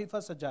dua of Sahifa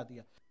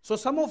Sajadiyah. So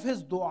some of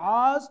his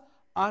du'as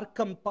are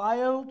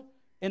compiled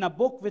in a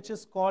book which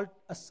is called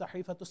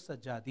As-Sahifatul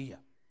Sajadiyah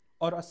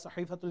or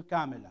As-Sahifatul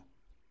Kamila.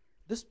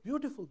 This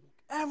beautiful book.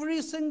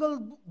 Every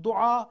single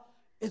dua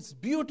is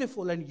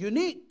beautiful and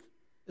unique,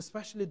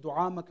 especially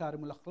Dua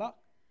Makarimul Akhlaq.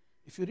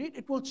 If you read,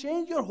 it will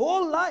change your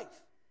whole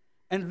life.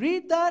 And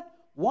read that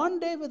one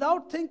day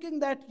without thinking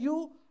that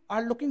you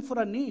are looking for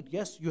a need.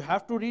 Yes, you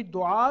have to read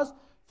du'as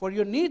for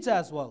your needs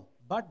as well,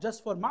 but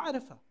just for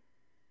ma'rifah.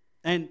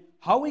 And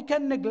how we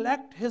can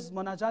neglect his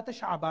Munajat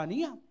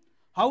Sha'baniyah,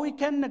 how we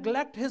can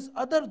neglect his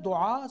other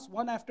du'as,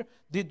 one after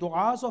the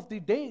du'as of the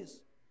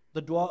days.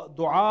 The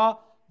dua,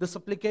 the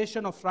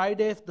supplication of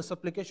Friday, the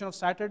supplication of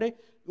Saturday.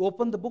 You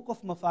open the book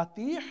of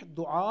Mafatih,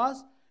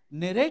 du'as,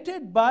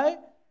 narrated by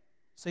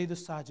Sayyid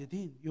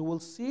al-Sajideen. You will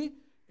see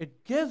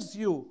it gives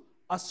you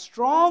a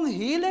strong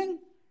healing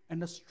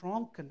and a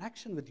strong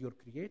connection with your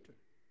Creator.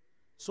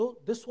 So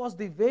this was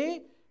the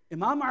way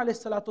Imam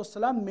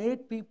ﷺ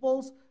made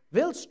people's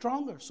will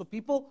stronger. So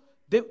people,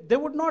 they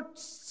would not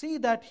see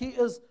that he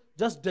is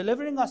just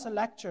delivering us a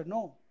lecture.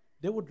 No,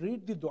 they would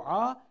read the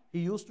dua he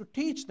used to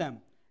teach them,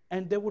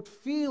 and they would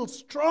feel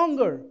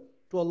stronger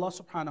to Allah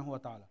subhanahu wa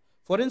ta'ala.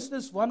 For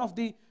instance, one of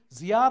the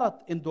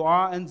ziyarat in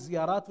dua and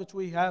ziyarat which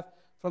we have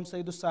from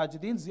Sayyid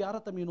al-Sajideen,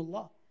 ziyarat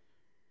Aminullah.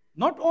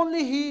 Not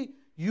only he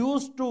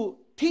used to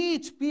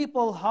teach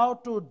people how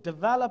to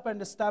develop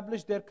and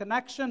establish their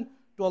connection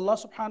to Allah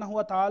subhanahu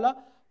wa ta'ala,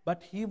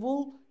 but he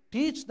will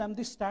teach them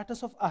the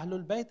status of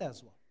Ahlul Bayt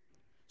as well.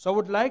 So I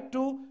would like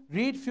to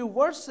read few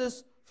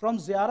verses from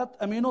Ziyarat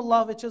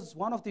Aminullah, which is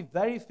one of the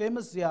very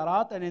famous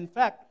ziyarat, and in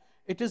fact,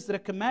 it is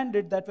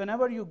recommended that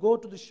whenever you go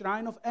to the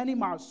shrine of any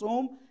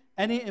Ma'soom,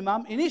 any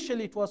Imam,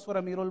 initially it was for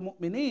Amirul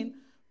Mu'mineen,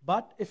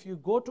 but if you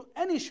go to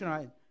any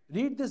shrine,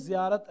 read the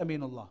Ziyarat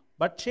Aminullah,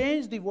 but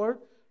change the word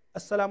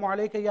Assalamu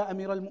alayka ya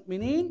Amir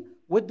al-Mu'mineen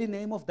with the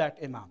name of that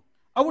Imam.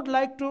 I would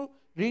like to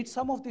read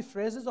some of the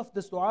phrases of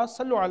this dua.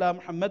 Sallu ala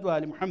Muhammad wa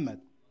ali Muhammad.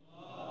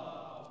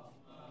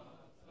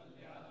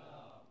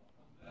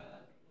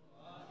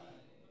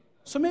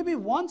 So maybe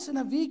once in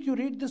a week you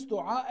read this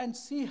dua and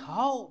see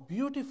how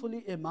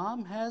beautifully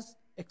Imam has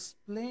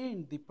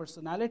explained the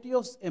personality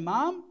of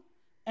Imam,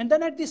 and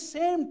then at the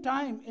same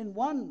time in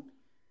one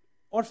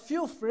or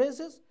few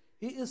phrases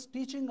he is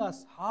teaching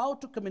us how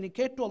to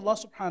communicate to Allah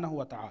subhanahu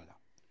wa ta'ala.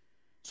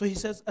 So he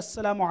says,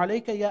 Assalamu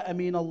alayka ya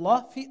Amin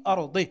Allah fi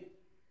ardi.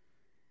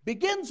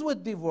 Begins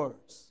with the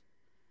words,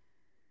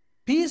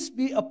 peace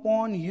be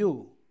upon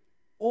you,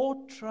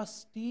 O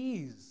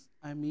trustees,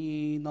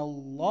 Amin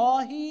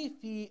Allahi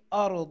fi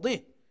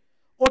ardi,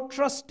 O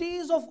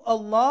trustees of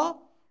Allah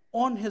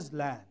on his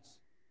lands.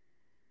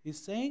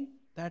 He's saying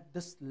that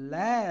this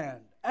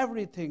land,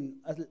 everything,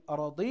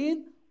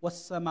 al-aradeen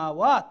was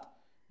samawat,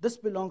 this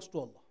belongs to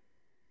Allah.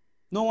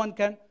 No one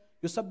can,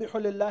 yusabbihu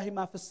lillahi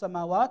ma fi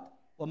samawat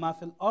وَمَا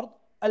فِي الْأَرْضِ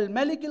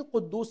الْمَلِكِ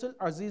الْقُدُّوسِ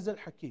الْعَزِيزِ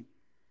الْحَكِيمِ.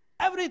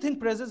 Everything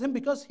praises him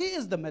because he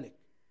is the Malik.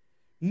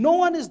 No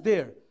one is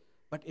there.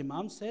 But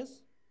Imam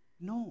says,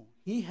 no,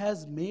 he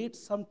has made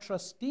some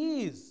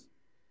trustees,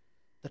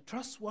 the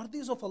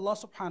trustworthies of Allah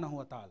subhanahu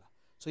wa ta'ala.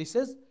 So he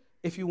says,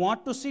 if you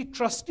want to see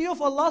trustee of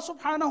Allah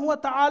subhanahu wa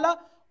ta'ala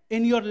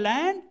in your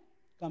land,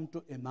 come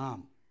to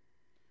Imam.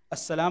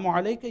 Assalamu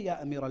alayka ya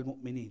Amir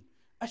al-Mu'mineen.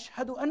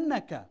 Ashhadu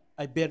annaka,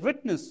 I bear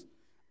witness,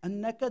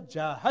 annaka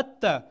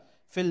jahadta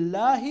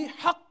Fillahi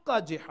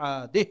haqqa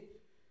jihadih.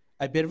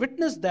 I bear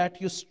witness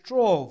that you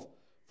strove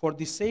for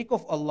the sake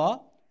of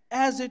Allah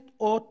as it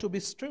ought to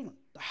be striven.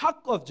 The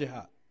haqq of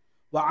jihad.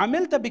 Wa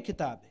amilta bi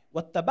kitabih.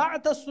 Wa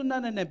taba'ata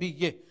sunnana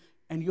nabiyyih.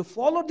 And you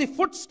followed the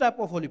footstep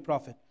of Holy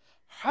Prophet.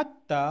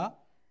 Hatta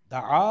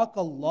da'aka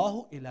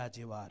Allahu ila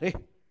jiwarih.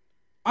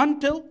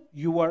 Until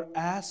you were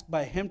asked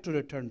by him to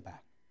return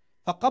back.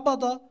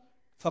 فَقَبَضَكَ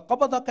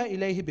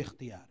إِلَيْهِ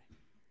بِاخْتِيَارِهِ.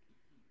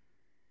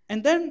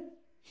 And then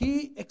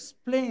he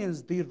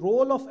explains the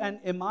role of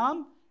an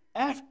Imam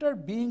after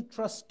being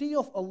trustee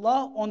of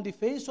Allah on the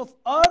face of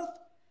earth.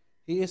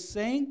 He is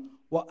saying,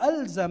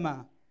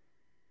 وَأَلْزَمَ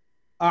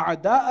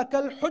أَعْدَاءَكَ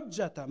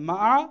الْحُجَّةَ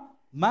مَعَ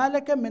مَا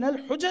لَكَ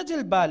مِنَ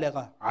الْحُجَجِ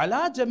الْبَالِغَةِ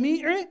عَلَى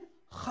جَمِيعِ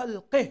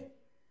خَلْقِهِ.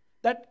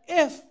 That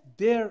if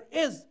there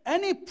is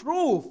any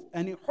proof,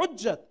 any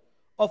hujjat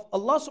of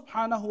Allah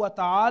subhanahu wa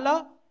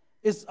ta'ala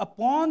is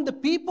upon the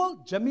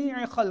people,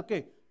 جَمِيعِ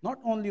خَلْقِهِ, not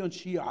only on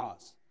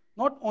Shi'as,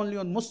 not only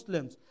on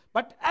Muslims,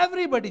 but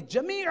everybody,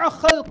 jami'a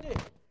khalqi.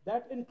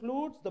 That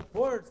includes the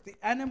birds, the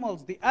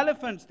animals, the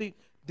elephants, the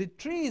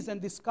trees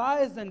and the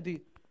skies and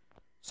the...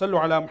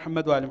 Sallu ala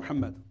Muhammad wa ali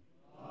Muhammad.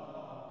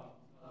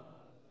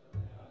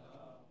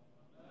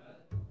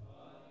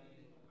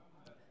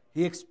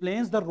 He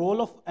explains the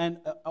role of an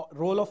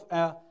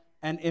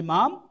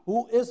Imam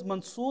who is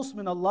mansoos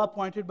min Allah,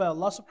 appointed by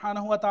Allah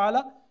subhanahu wa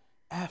ta'ala.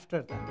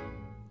 After that,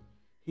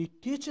 he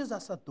teaches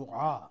us a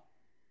dua.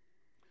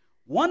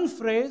 One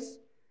phrase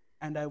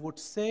And I would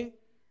say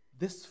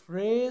this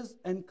phrase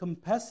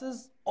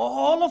encompasses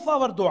all of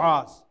our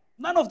du'as.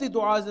 None of the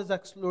du'as is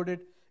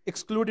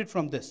excluded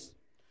from this.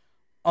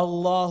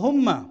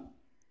 Allahumma,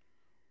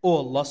 O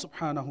Allah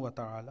subhanahu wa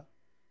ta'ala,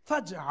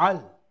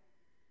 faj'al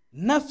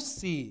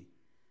nafsi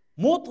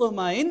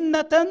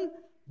mutma'innatan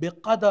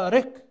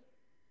biqadarik.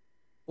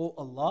 O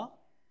Allah,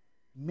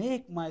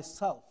 make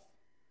myself,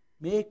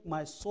 make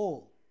my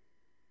soul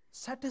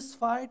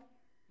satisfied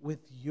with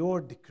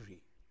your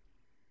decree.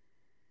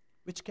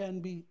 Which can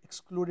be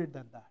excluded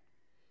than that.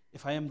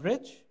 If I am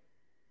rich,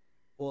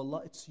 oh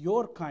Allah, it's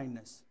your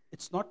kindness.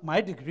 It's not my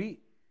degree.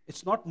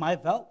 It's not my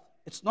wealth.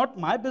 It's not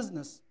my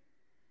business.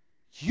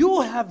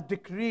 You have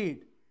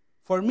decreed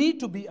for me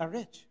to be a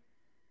rich.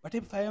 But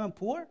if I am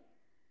poor,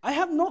 I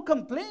have no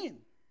complaint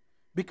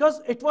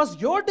because it was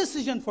your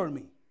decision for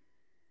me.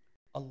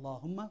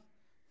 Allahumma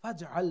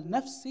faj'al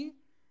nafsi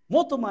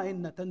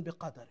mutma'innatan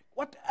biqadarik.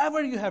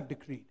 Whatever you have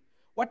decreed,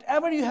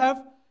 whatever you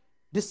have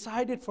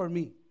decided for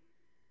me.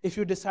 If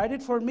you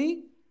decided for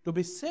me to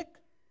be sick,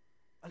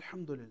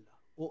 alhamdulillah.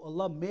 Oh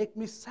Allah, make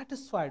me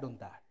satisfied on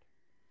that.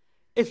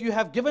 If you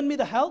have given me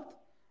the health,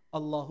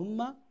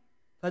 Allahumma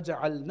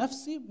faj'al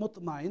nafsi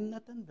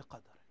mutma'innatan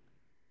biqadarik.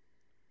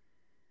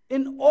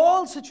 In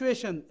all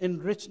situations, in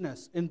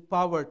richness, in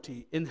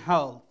poverty, in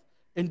health,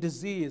 in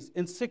disease,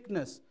 in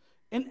sickness,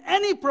 in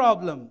any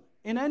problem,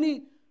 in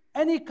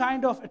any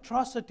kind of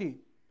atrocity,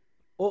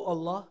 oh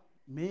Allah,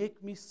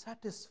 make me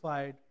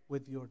satisfied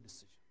with your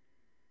decision.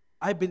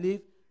 I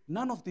believe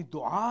none of the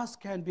du'as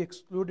can be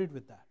excluded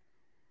with that.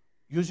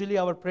 Usually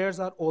our prayers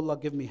are, oh Allah,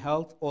 give me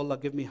health, oh Allah,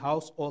 give me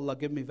house, oh Allah,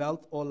 give me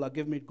wealth, oh Allah,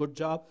 give me good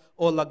job,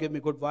 oh Allah, give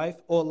me good wife,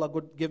 oh Allah,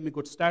 give me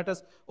good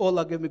status, oh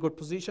Allah, give me good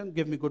position,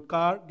 give me good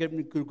car, give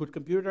me good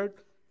computer,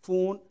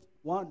 phone,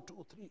 1,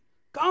 2, 3,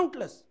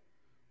 countless.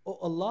 Oh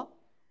Allah,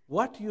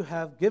 what you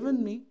have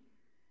given me,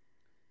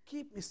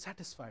 keep me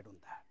satisfied on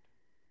that.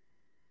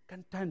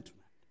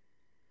 Contentment.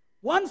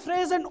 One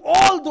phrase and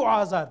all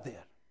du'as are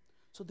there.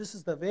 So this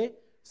is the way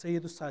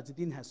Sayyidul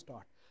Sajideen has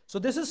taught. So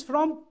this is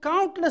from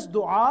countless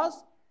du'as,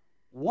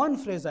 one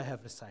phrase I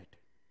have recited.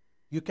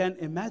 You can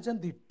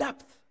imagine the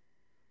depth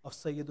of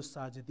Sayyidul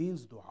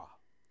Sajideen's du'a.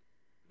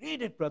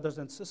 Read it, brothers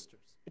and sisters.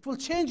 It will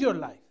change your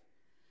life.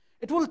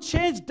 It will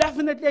change,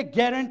 definitely, I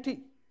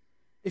guarantee.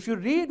 If you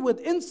read with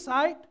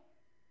insight,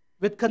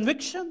 with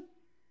conviction,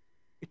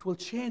 it will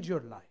change your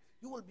life.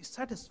 You will be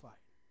satisfied.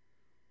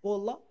 Oh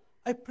Allah,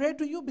 I pray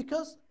to you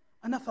because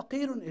ana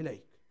faqirun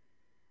ilayk.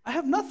 I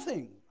have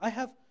nothing. I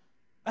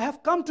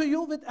have come to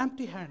you with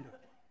empty-handed.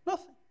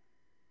 Nothing.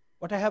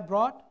 What I have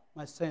brought?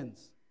 My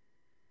sins.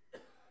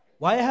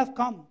 Why I have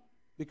come?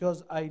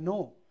 Because I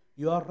know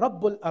you are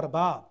Rabbul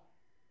Arbab.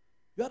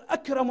 You are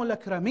Akramul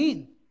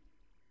Akrameen.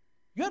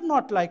 You are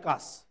not like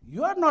us.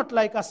 You are not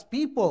like us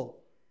people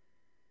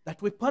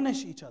that we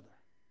punish each other.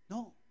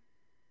 No.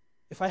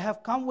 If I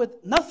have come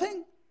with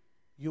nothing,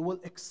 you will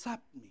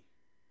accept me.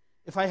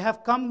 If I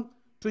have come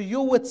to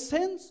you with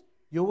sins,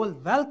 you will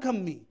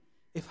welcome me.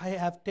 If I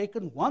have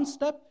taken one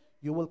step,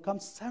 you will come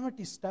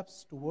 70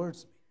 steps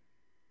towards me.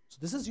 So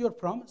this is your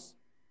promise.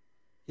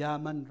 Ya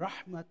man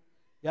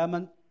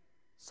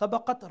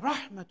sabaqat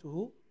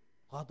rahmatuhu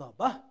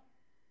ghadabah.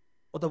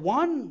 Or the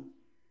one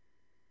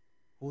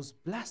whose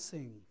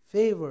blessing,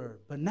 favor,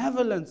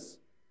 benevolence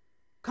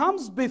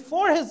comes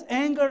before his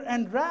anger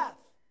and wrath.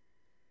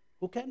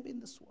 Who can be in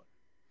this world?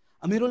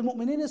 Amirul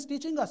Mu'mineen is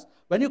teaching us,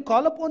 when you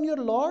call upon your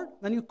Lord,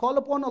 when you call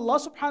upon Allah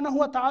subhanahu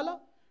wa ta'ala,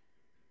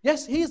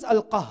 yes, He is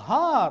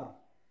Al-Qahhar.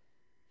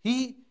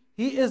 He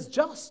is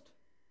just.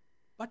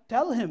 But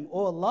tell Him,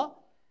 oh Allah,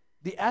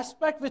 the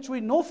aspect which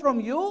we know from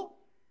you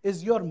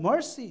is your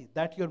mercy,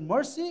 that your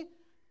mercy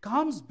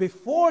comes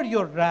before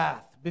your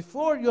wrath,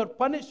 before your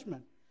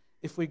punishment.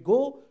 If we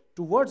go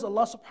towards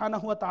Allah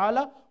subhanahu wa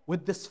ta'ala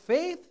with this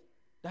faith,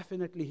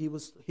 definitely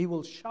He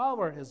will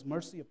shower His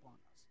mercy upon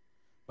us.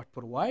 But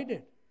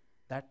provided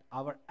that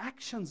our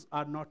actions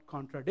are not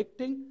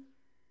contradicting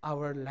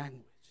our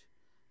language,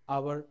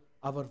 our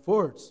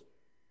words.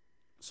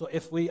 So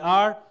if we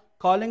are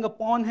calling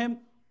upon Him,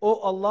 oh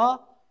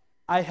Allah,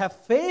 I have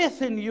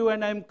faith in you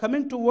and I'm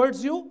coming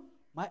towards you,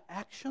 my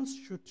actions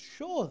should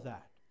show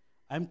that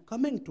I'm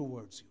coming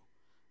towards you.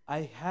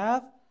 I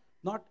have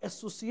not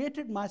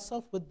associated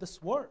myself with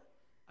this world.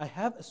 I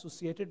have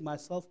associated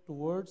myself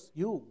towards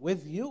you,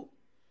 with you.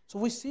 So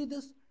we see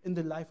this in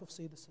the life of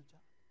Sayyid Sajjad.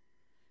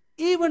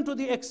 Even to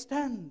the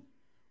extent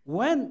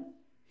when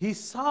he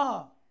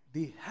saw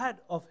the head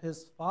of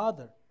his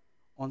father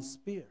on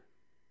spear.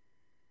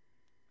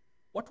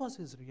 What was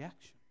his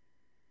reaction?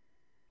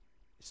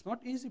 It's not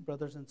easy,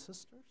 brothers and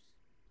sisters,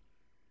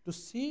 to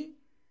see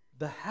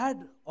the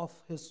head of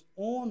his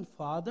own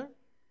father,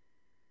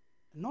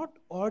 not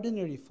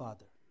ordinary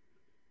father,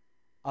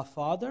 a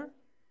father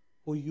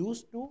who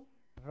used to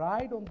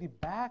ride on the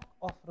back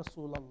of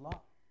Rasulullah,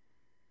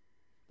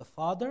 the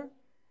father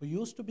who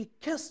used to be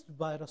kissed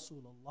by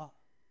Rasulullah.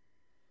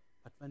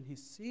 But when he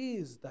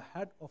sees the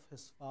head of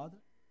his father,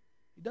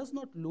 he does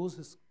not lose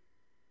his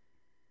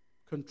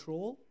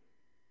control.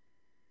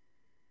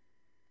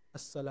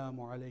 Assalamu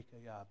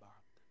alayka ya Aba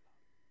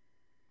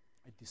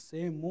Abdullah. At the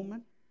same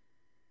moment,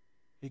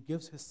 he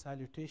gives his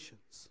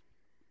salutations.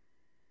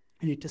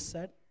 And it is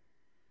said,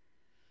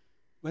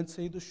 when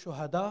Sayyid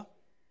al-Shuhada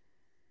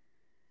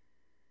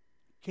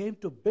came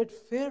to bid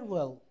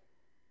farewell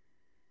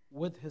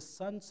with his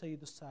son Sayyid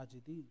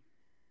al-Sajideen,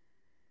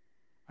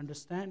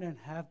 understand and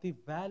have the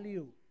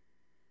value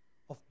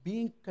of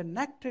being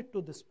connected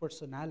to this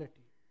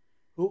personality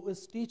who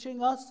is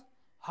teaching us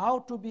how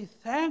to be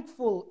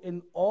thankful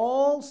in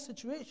all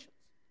situations,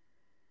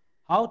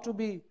 how to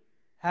be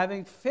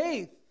having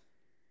faith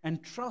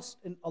and trust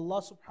in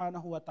Allah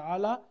subhanahu wa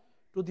ta'ala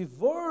to the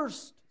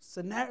worst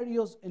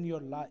scenarios in your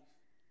life.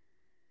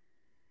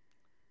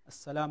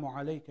 Assalamu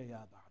alayka ya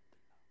Aba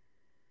Abdullah.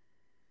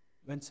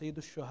 When Sayyid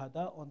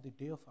al-Shuhada on the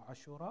day of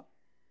Ashura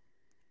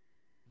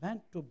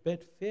went to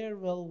bid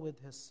farewell with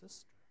his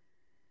sister,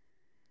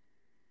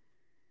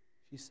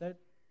 she said,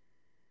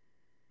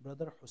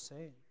 Brother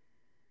Hussain,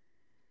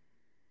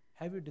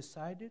 have you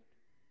decided?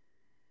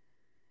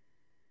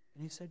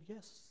 And he said,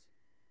 yes,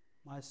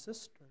 my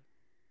sister,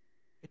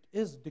 it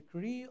is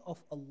decree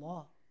of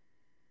Allah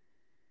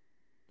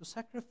to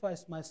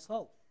sacrifice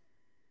myself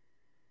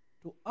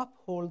to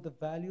uphold the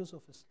values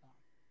of Islam.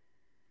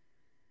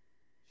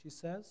 She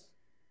says,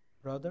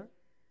 brother,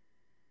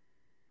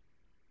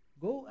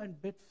 go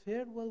and bid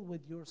farewell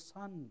with your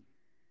son.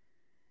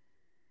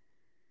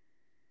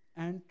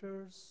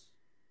 Enters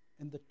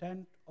in the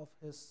tent of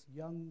his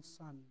young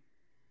son,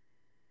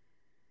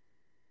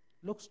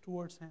 looks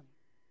towards him.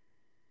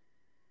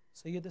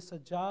 Sayyid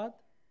Sajjad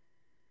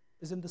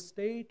is in the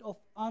state of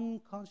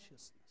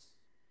unconsciousness.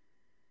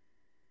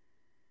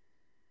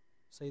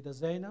 Sayyidah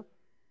Zainab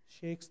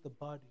shakes the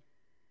body.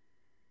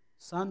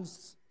 Son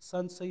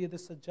Sayyid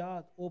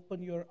Sajjad,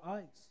 open your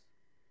eyes.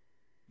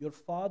 Your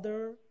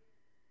father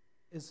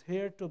is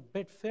here to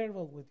bid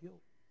farewell with you.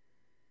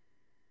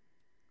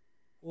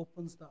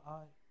 Opens the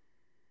eye.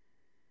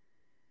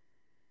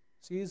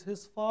 Sees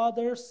his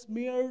father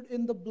smeared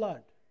in the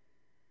blood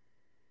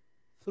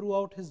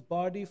throughout his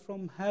body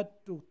from head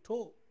to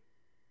toe.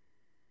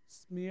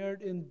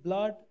 Smeared in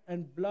blood,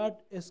 and blood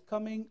is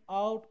coming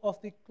out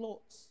of the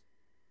clothes.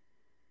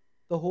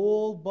 The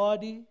whole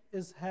body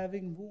is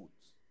having wounds.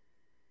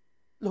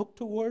 Look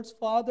towards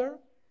father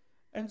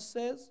and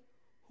says,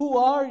 who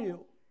are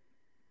you?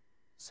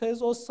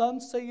 Says, O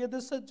son Sayyid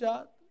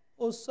Sajjad,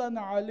 O son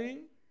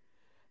Ali,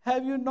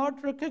 have you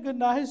not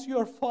recognized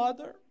your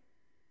father?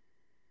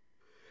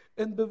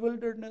 In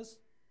bewilderness,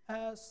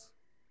 asks,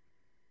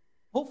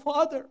 O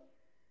father,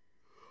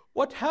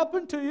 what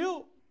happened to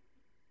you?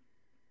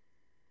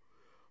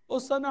 O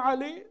son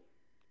Ali,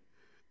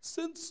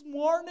 since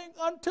morning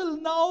until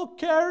now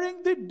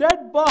carrying the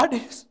dead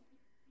bodies.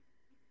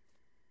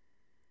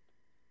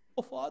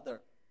 O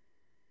father,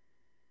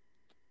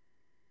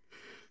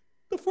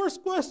 the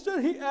first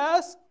question he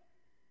asked,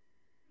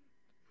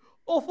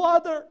 O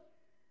father,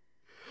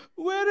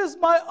 where is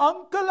my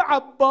uncle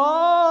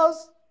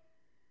Abbas?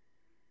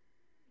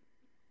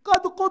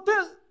 Qad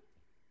qutil.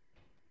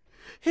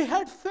 He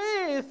had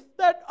faith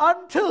that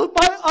until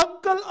my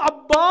uncle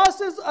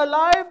Abbas is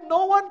alive,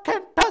 no one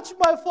can touch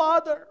my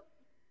father.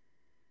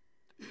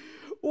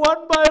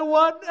 One by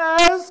one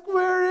ask,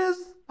 where is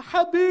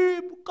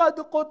Habib? Qad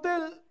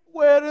qutil.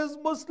 Where is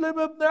Muslim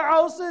ibn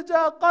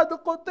Awsija? Qad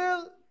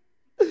qutil.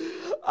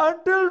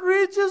 Until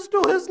reaches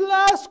to his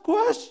last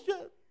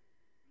question.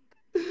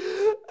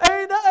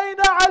 Aina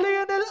Ali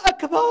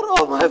al-Akbar?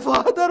 Oh my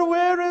father,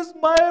 where is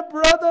my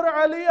brother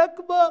Ali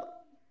Akbar?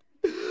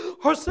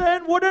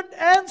 Hussain wouldn't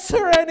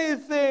answer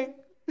anything.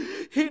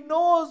 He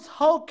knows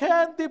how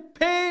can the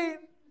pain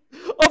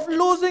of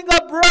losing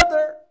a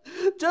brother.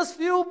 Just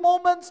few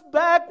moments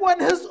back when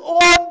his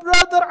own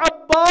brother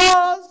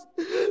Abbas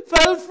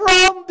fell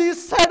from the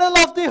saddle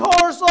of the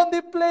horse on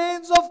the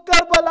plains of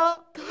Karbala,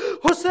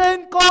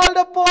 Hussain called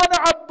upon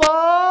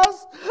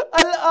Abbas,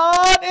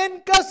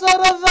 Al-an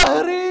inkasara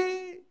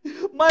dhahri.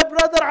 My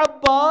brother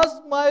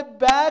Abbas, my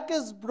back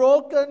is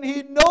broken.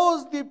 He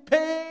knows the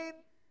pain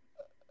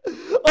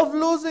of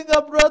losing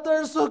a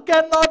brother, so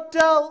cannot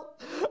tell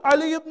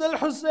Ali ibn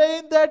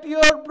al-Hussein that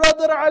your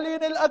brother Ali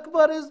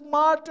al-Akbar is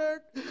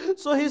martyred.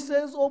 So he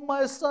says, oh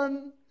my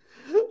son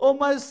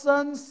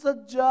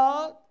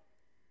Sajjad,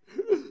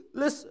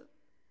 listen,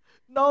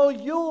 now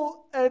you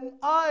and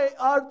I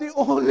are the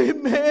only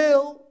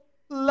male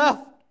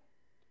left.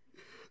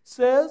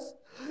 Says,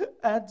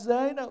 and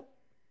Zainab,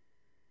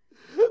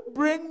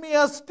 bring me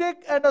a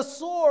stick and a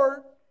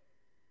sword.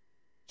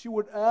 She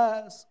would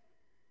ask,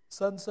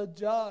 son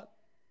Sajjad,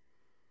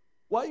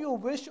 why you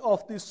wish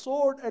of the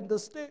sword and the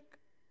stick?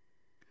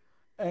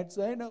 And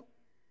Zainab,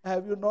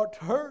 have you not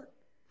heard?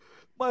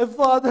 My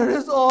father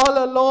is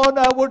all alone.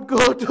 I would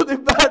go to the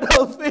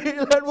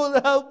battlefield and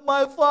would help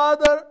my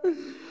father.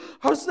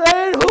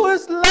 Hussain, who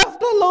is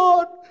left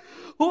alone,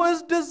 who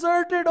is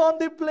deserted on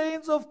the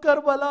plains of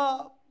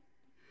Karbala.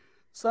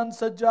 Son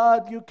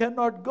Sajjad, you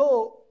cannot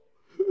go.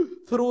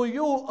 Through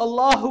you,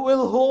 Allah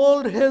will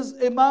hold his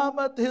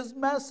imamat, his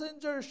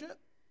messengership.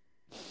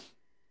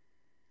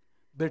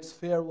 Bids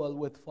farewell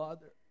with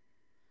father.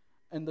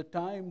 And the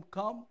time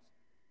comes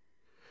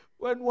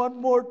when one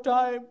more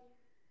time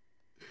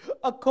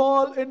a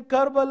call in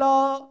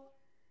Karbala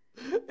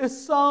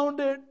is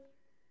sounded.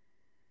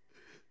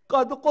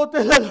 قَدْ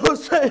قُتِلَ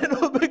الْحُسَيْنُ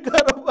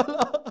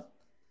بِكَرْبَلَا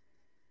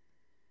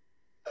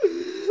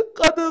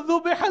قَدْ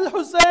ذُبِحَ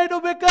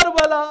الْحُسَيْنُ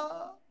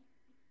بِكَرْبَلَا.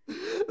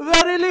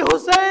 Verily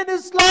Hussain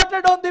is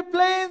slaughtered on the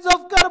plains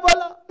of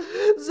Karbala.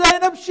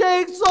 Zainab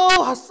shakes,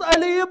 oh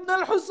Ali ibn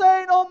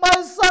al-Hussein, oh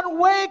my son,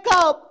 wake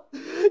up.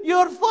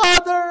 Your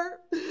father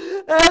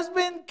has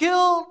been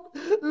killed.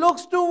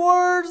 Looks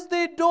towards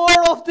the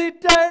door of the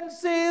tent,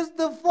 sees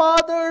the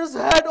father's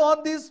head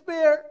on the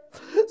spear.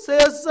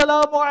 Says,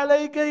 Assalamu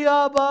alayka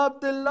ya Aba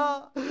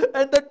Abdullah.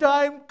 And the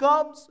time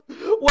comes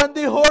when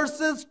the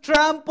horses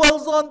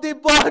tramples on the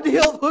body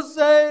of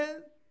Hussain.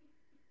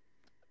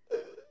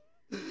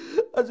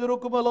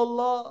 Ajrukum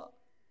Allah.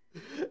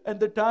 And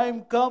the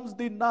time comes,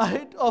 the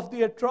night of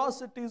the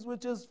atrocities,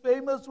 which is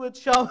famous with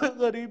Sham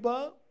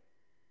Ghariba.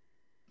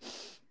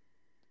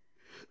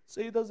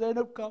 Sayyidah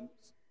Zainab comes.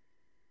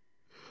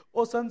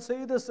 O son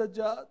Sayyidah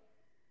Sajjad,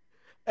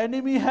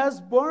 enemy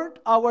has burnt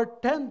our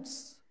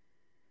tents.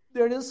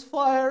 There is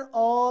fire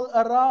all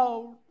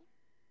around.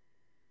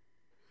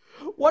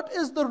 What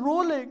is the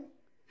ruling?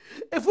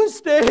 If we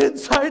stay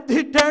inside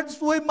the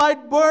tents, we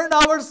might burn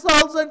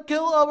ourselves and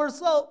kill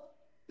ourselves.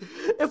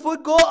 If we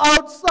go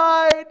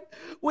outside,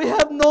 we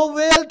have no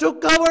veil to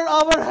cover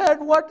our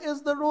head. What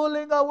is the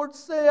ruling? I would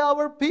say,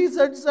 our peace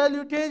and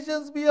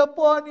salutations be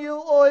upon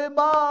you, O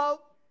Imam.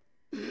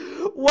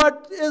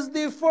 What is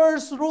the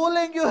first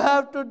ruling you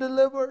have to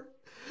deliver?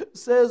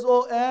 Says,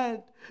 O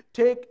aunt,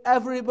 take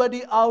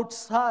everybody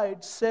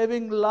outside.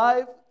 Saving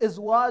life is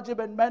wajib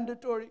and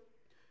mandatory.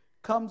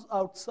 Comes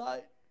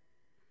outside.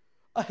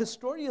 A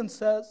historian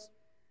says,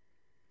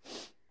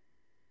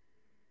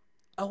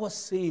 I was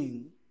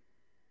seeing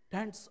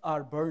tents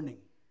are burning,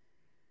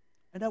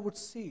 and I would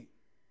see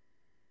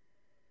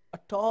a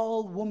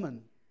tall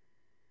woman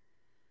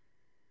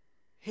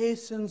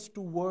hastens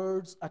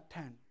towards a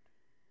tent,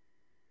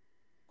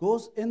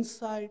 goes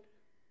inside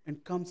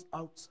and comes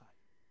outside.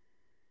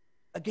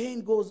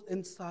 Again goes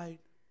inside,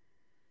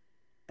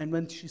 and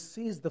when she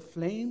sees the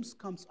flames,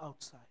 comes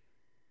outside.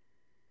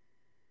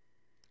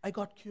 I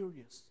got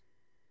curious.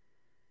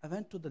 I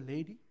went to the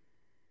lady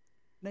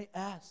and I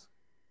asked,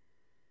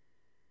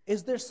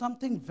 is there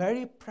something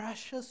very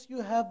precious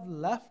you have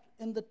left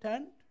in the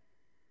tent?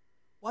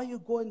 Why you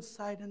go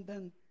inside and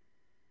then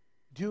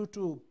due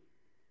to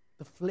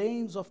the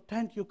flames of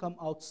tent you come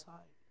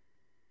outside?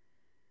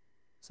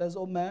 Says,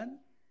 oh man,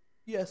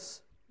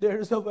 yes, there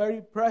is a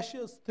very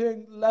precious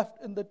thing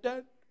left in the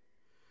tent.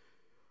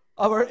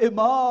 Our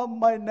Imam,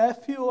 my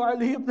nephew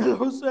Ali ibn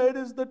al-Hussein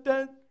is the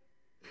tent.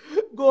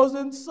 Goes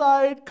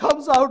inside,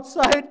 comes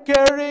outside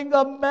carrying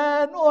a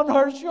man on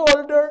her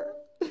shoulder.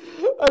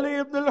 Ali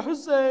ibn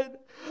al-Hussein,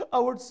 I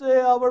would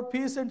say our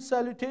peace and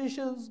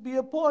salutations be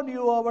upon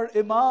you, our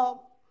Imam,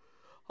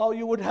 how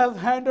you would have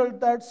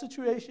handled that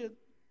situation.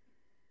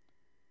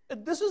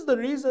 And this is the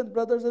reason,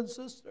 brothers and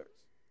sisters.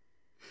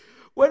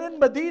 When in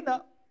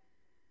Medina,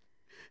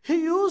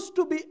 he used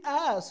to be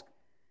asked,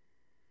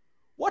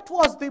 what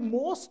was the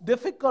most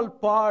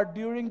difficult part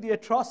during the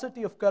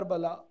atrocity of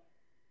Karbala?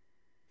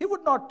 He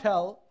would not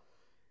tell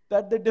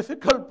that the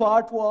difficult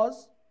part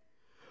was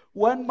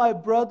when my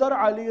brother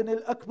Ali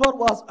al-Akbar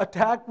was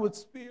attacked with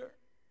spear,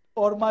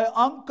 or my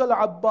uncle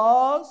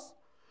Abbas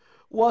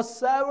was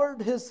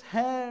severed his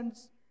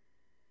hands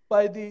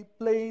by the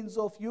plains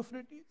of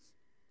Euphrates,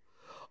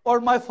 or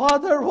my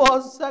father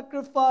was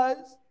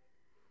sacrificed.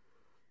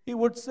 He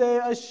would say,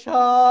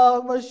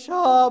 Asham,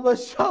 Asham,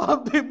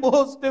 Asham. The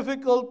most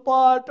difficult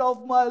part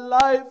of my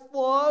life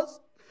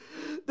was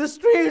the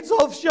streets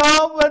of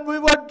Sham. When we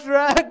were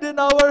dragged in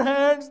our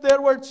hands,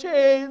 there were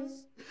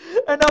chains,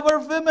 and our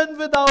women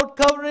without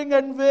covering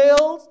and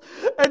veils,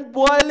 and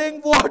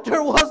boiling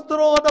water was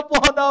thrown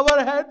upon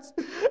our heads,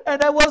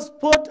 and I was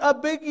put a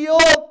big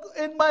yoke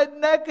in my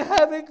neck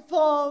having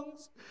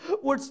thongs,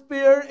 would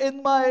spear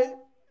in my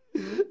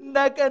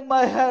neck and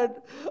my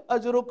head.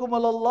 Ajrukum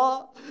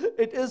Allah.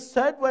 It is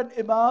said when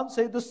Imam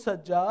Sayyidus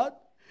Sajjad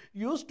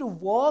used to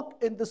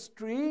walk in the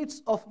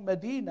streets of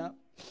Medina,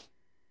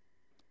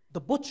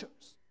 the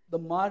butchers, the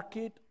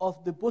market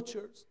of the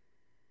butchers,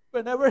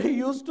 whenever he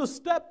used to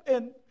step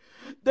in,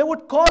 they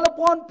would call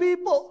upon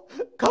people,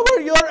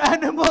 cover your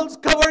animals,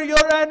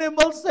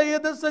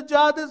 Sayyidus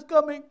Sajjad is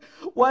coming.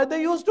 Why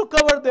they used to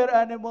cover their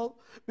animal?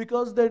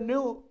 Because they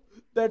knew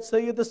that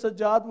Sayyidus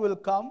Sajjad will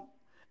come,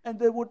 and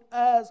they would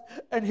ask,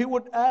 and he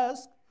would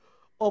ask,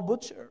 oh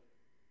butcher,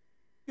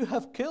 you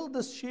have killed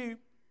this sheep.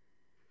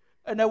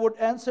 And I would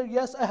answer,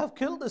 yes, I have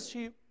killed this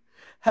sheep.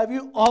 Have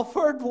you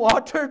offered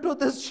water to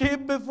this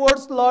sheep before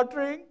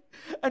slaughtering?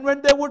 And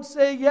when they would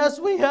say,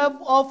 yes, we have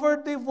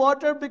offered the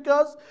water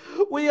because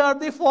we are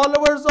the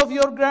followers of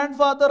your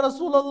grandfather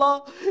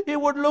Rasulullah, he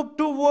would look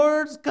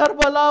towards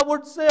Karbala,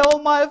 would say,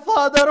 oh my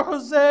father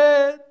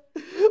Hussain,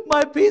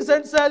 my peace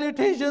and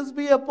salutations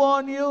be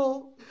upon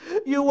you.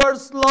 You were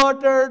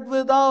slaughtered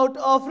without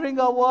offering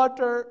a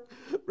water.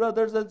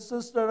 Brothers and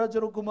sisters,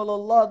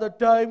 Ajrukum the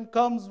time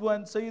comes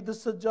when Sayyid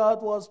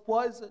Sajjad was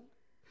poisoned.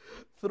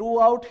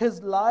 Throughout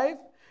his life,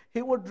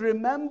 he would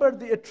remember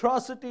the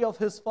atrocity of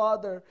his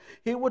father.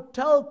 He would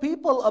tell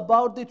people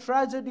about the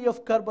tragedy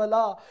of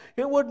Karbala.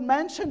 He would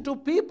mention to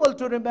people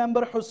to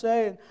remember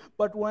Hussain.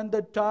 But when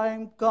the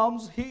time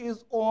comes, he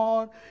is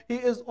on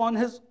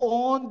his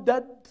own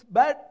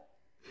deathbed.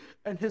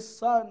 And his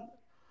son,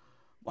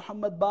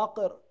 Muhammad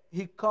Baqir,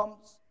 he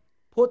comes,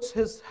 puts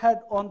his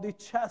head on the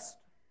chest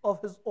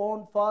of his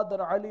own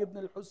father, Ali ibn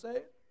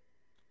al-Hussain.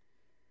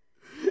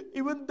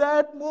 Even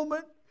that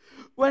moment,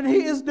 when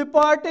he is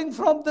departing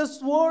from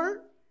this world,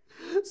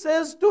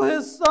 says to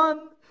his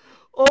son,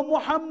 "Oh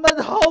Muhammad,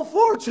 how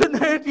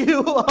fortunate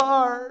you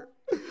are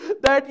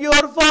that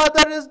your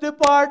father is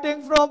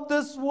departing from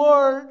this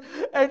world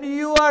and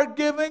you are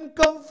giving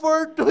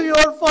comfort to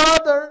your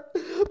father.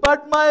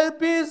 But my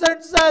peace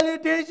and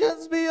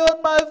salutations be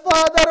on my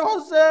father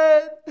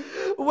Hussain.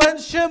 When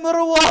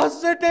Shimr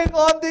was sitting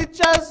on the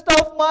chest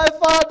of my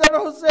father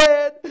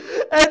Hussain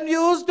and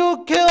used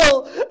to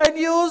kill and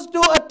used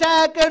to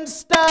attack and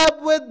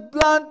stab with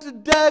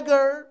blunt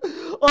dagger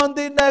on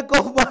the neck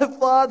of my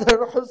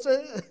father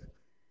Hussain."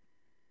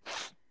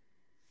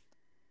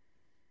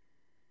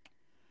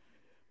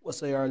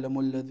 وَسَيَعْلَمُ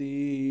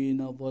الَّذِينَ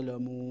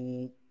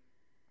ظَلَمُوا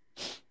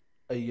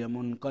أَيَّ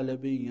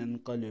مُنْقَلَبٍ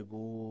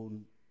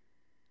يَنْقَلِبُونَ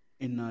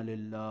إِنَّا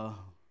لِلَّهِ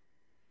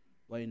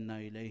وَإِنَّا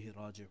إِلَيْهِ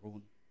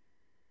رَاجِعُونَ.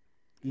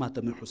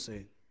 ماتم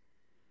حسين.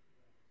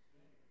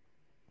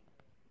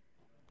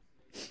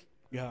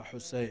 يا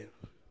حسين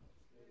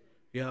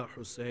يا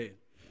حسين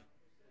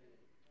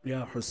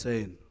يا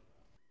حسين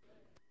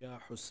يا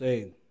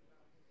حسين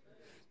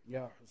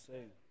يا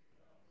حسين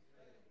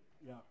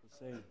يا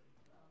حسين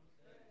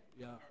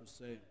يا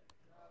حسين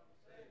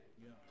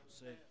يا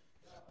حسين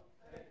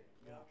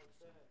يا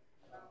حسين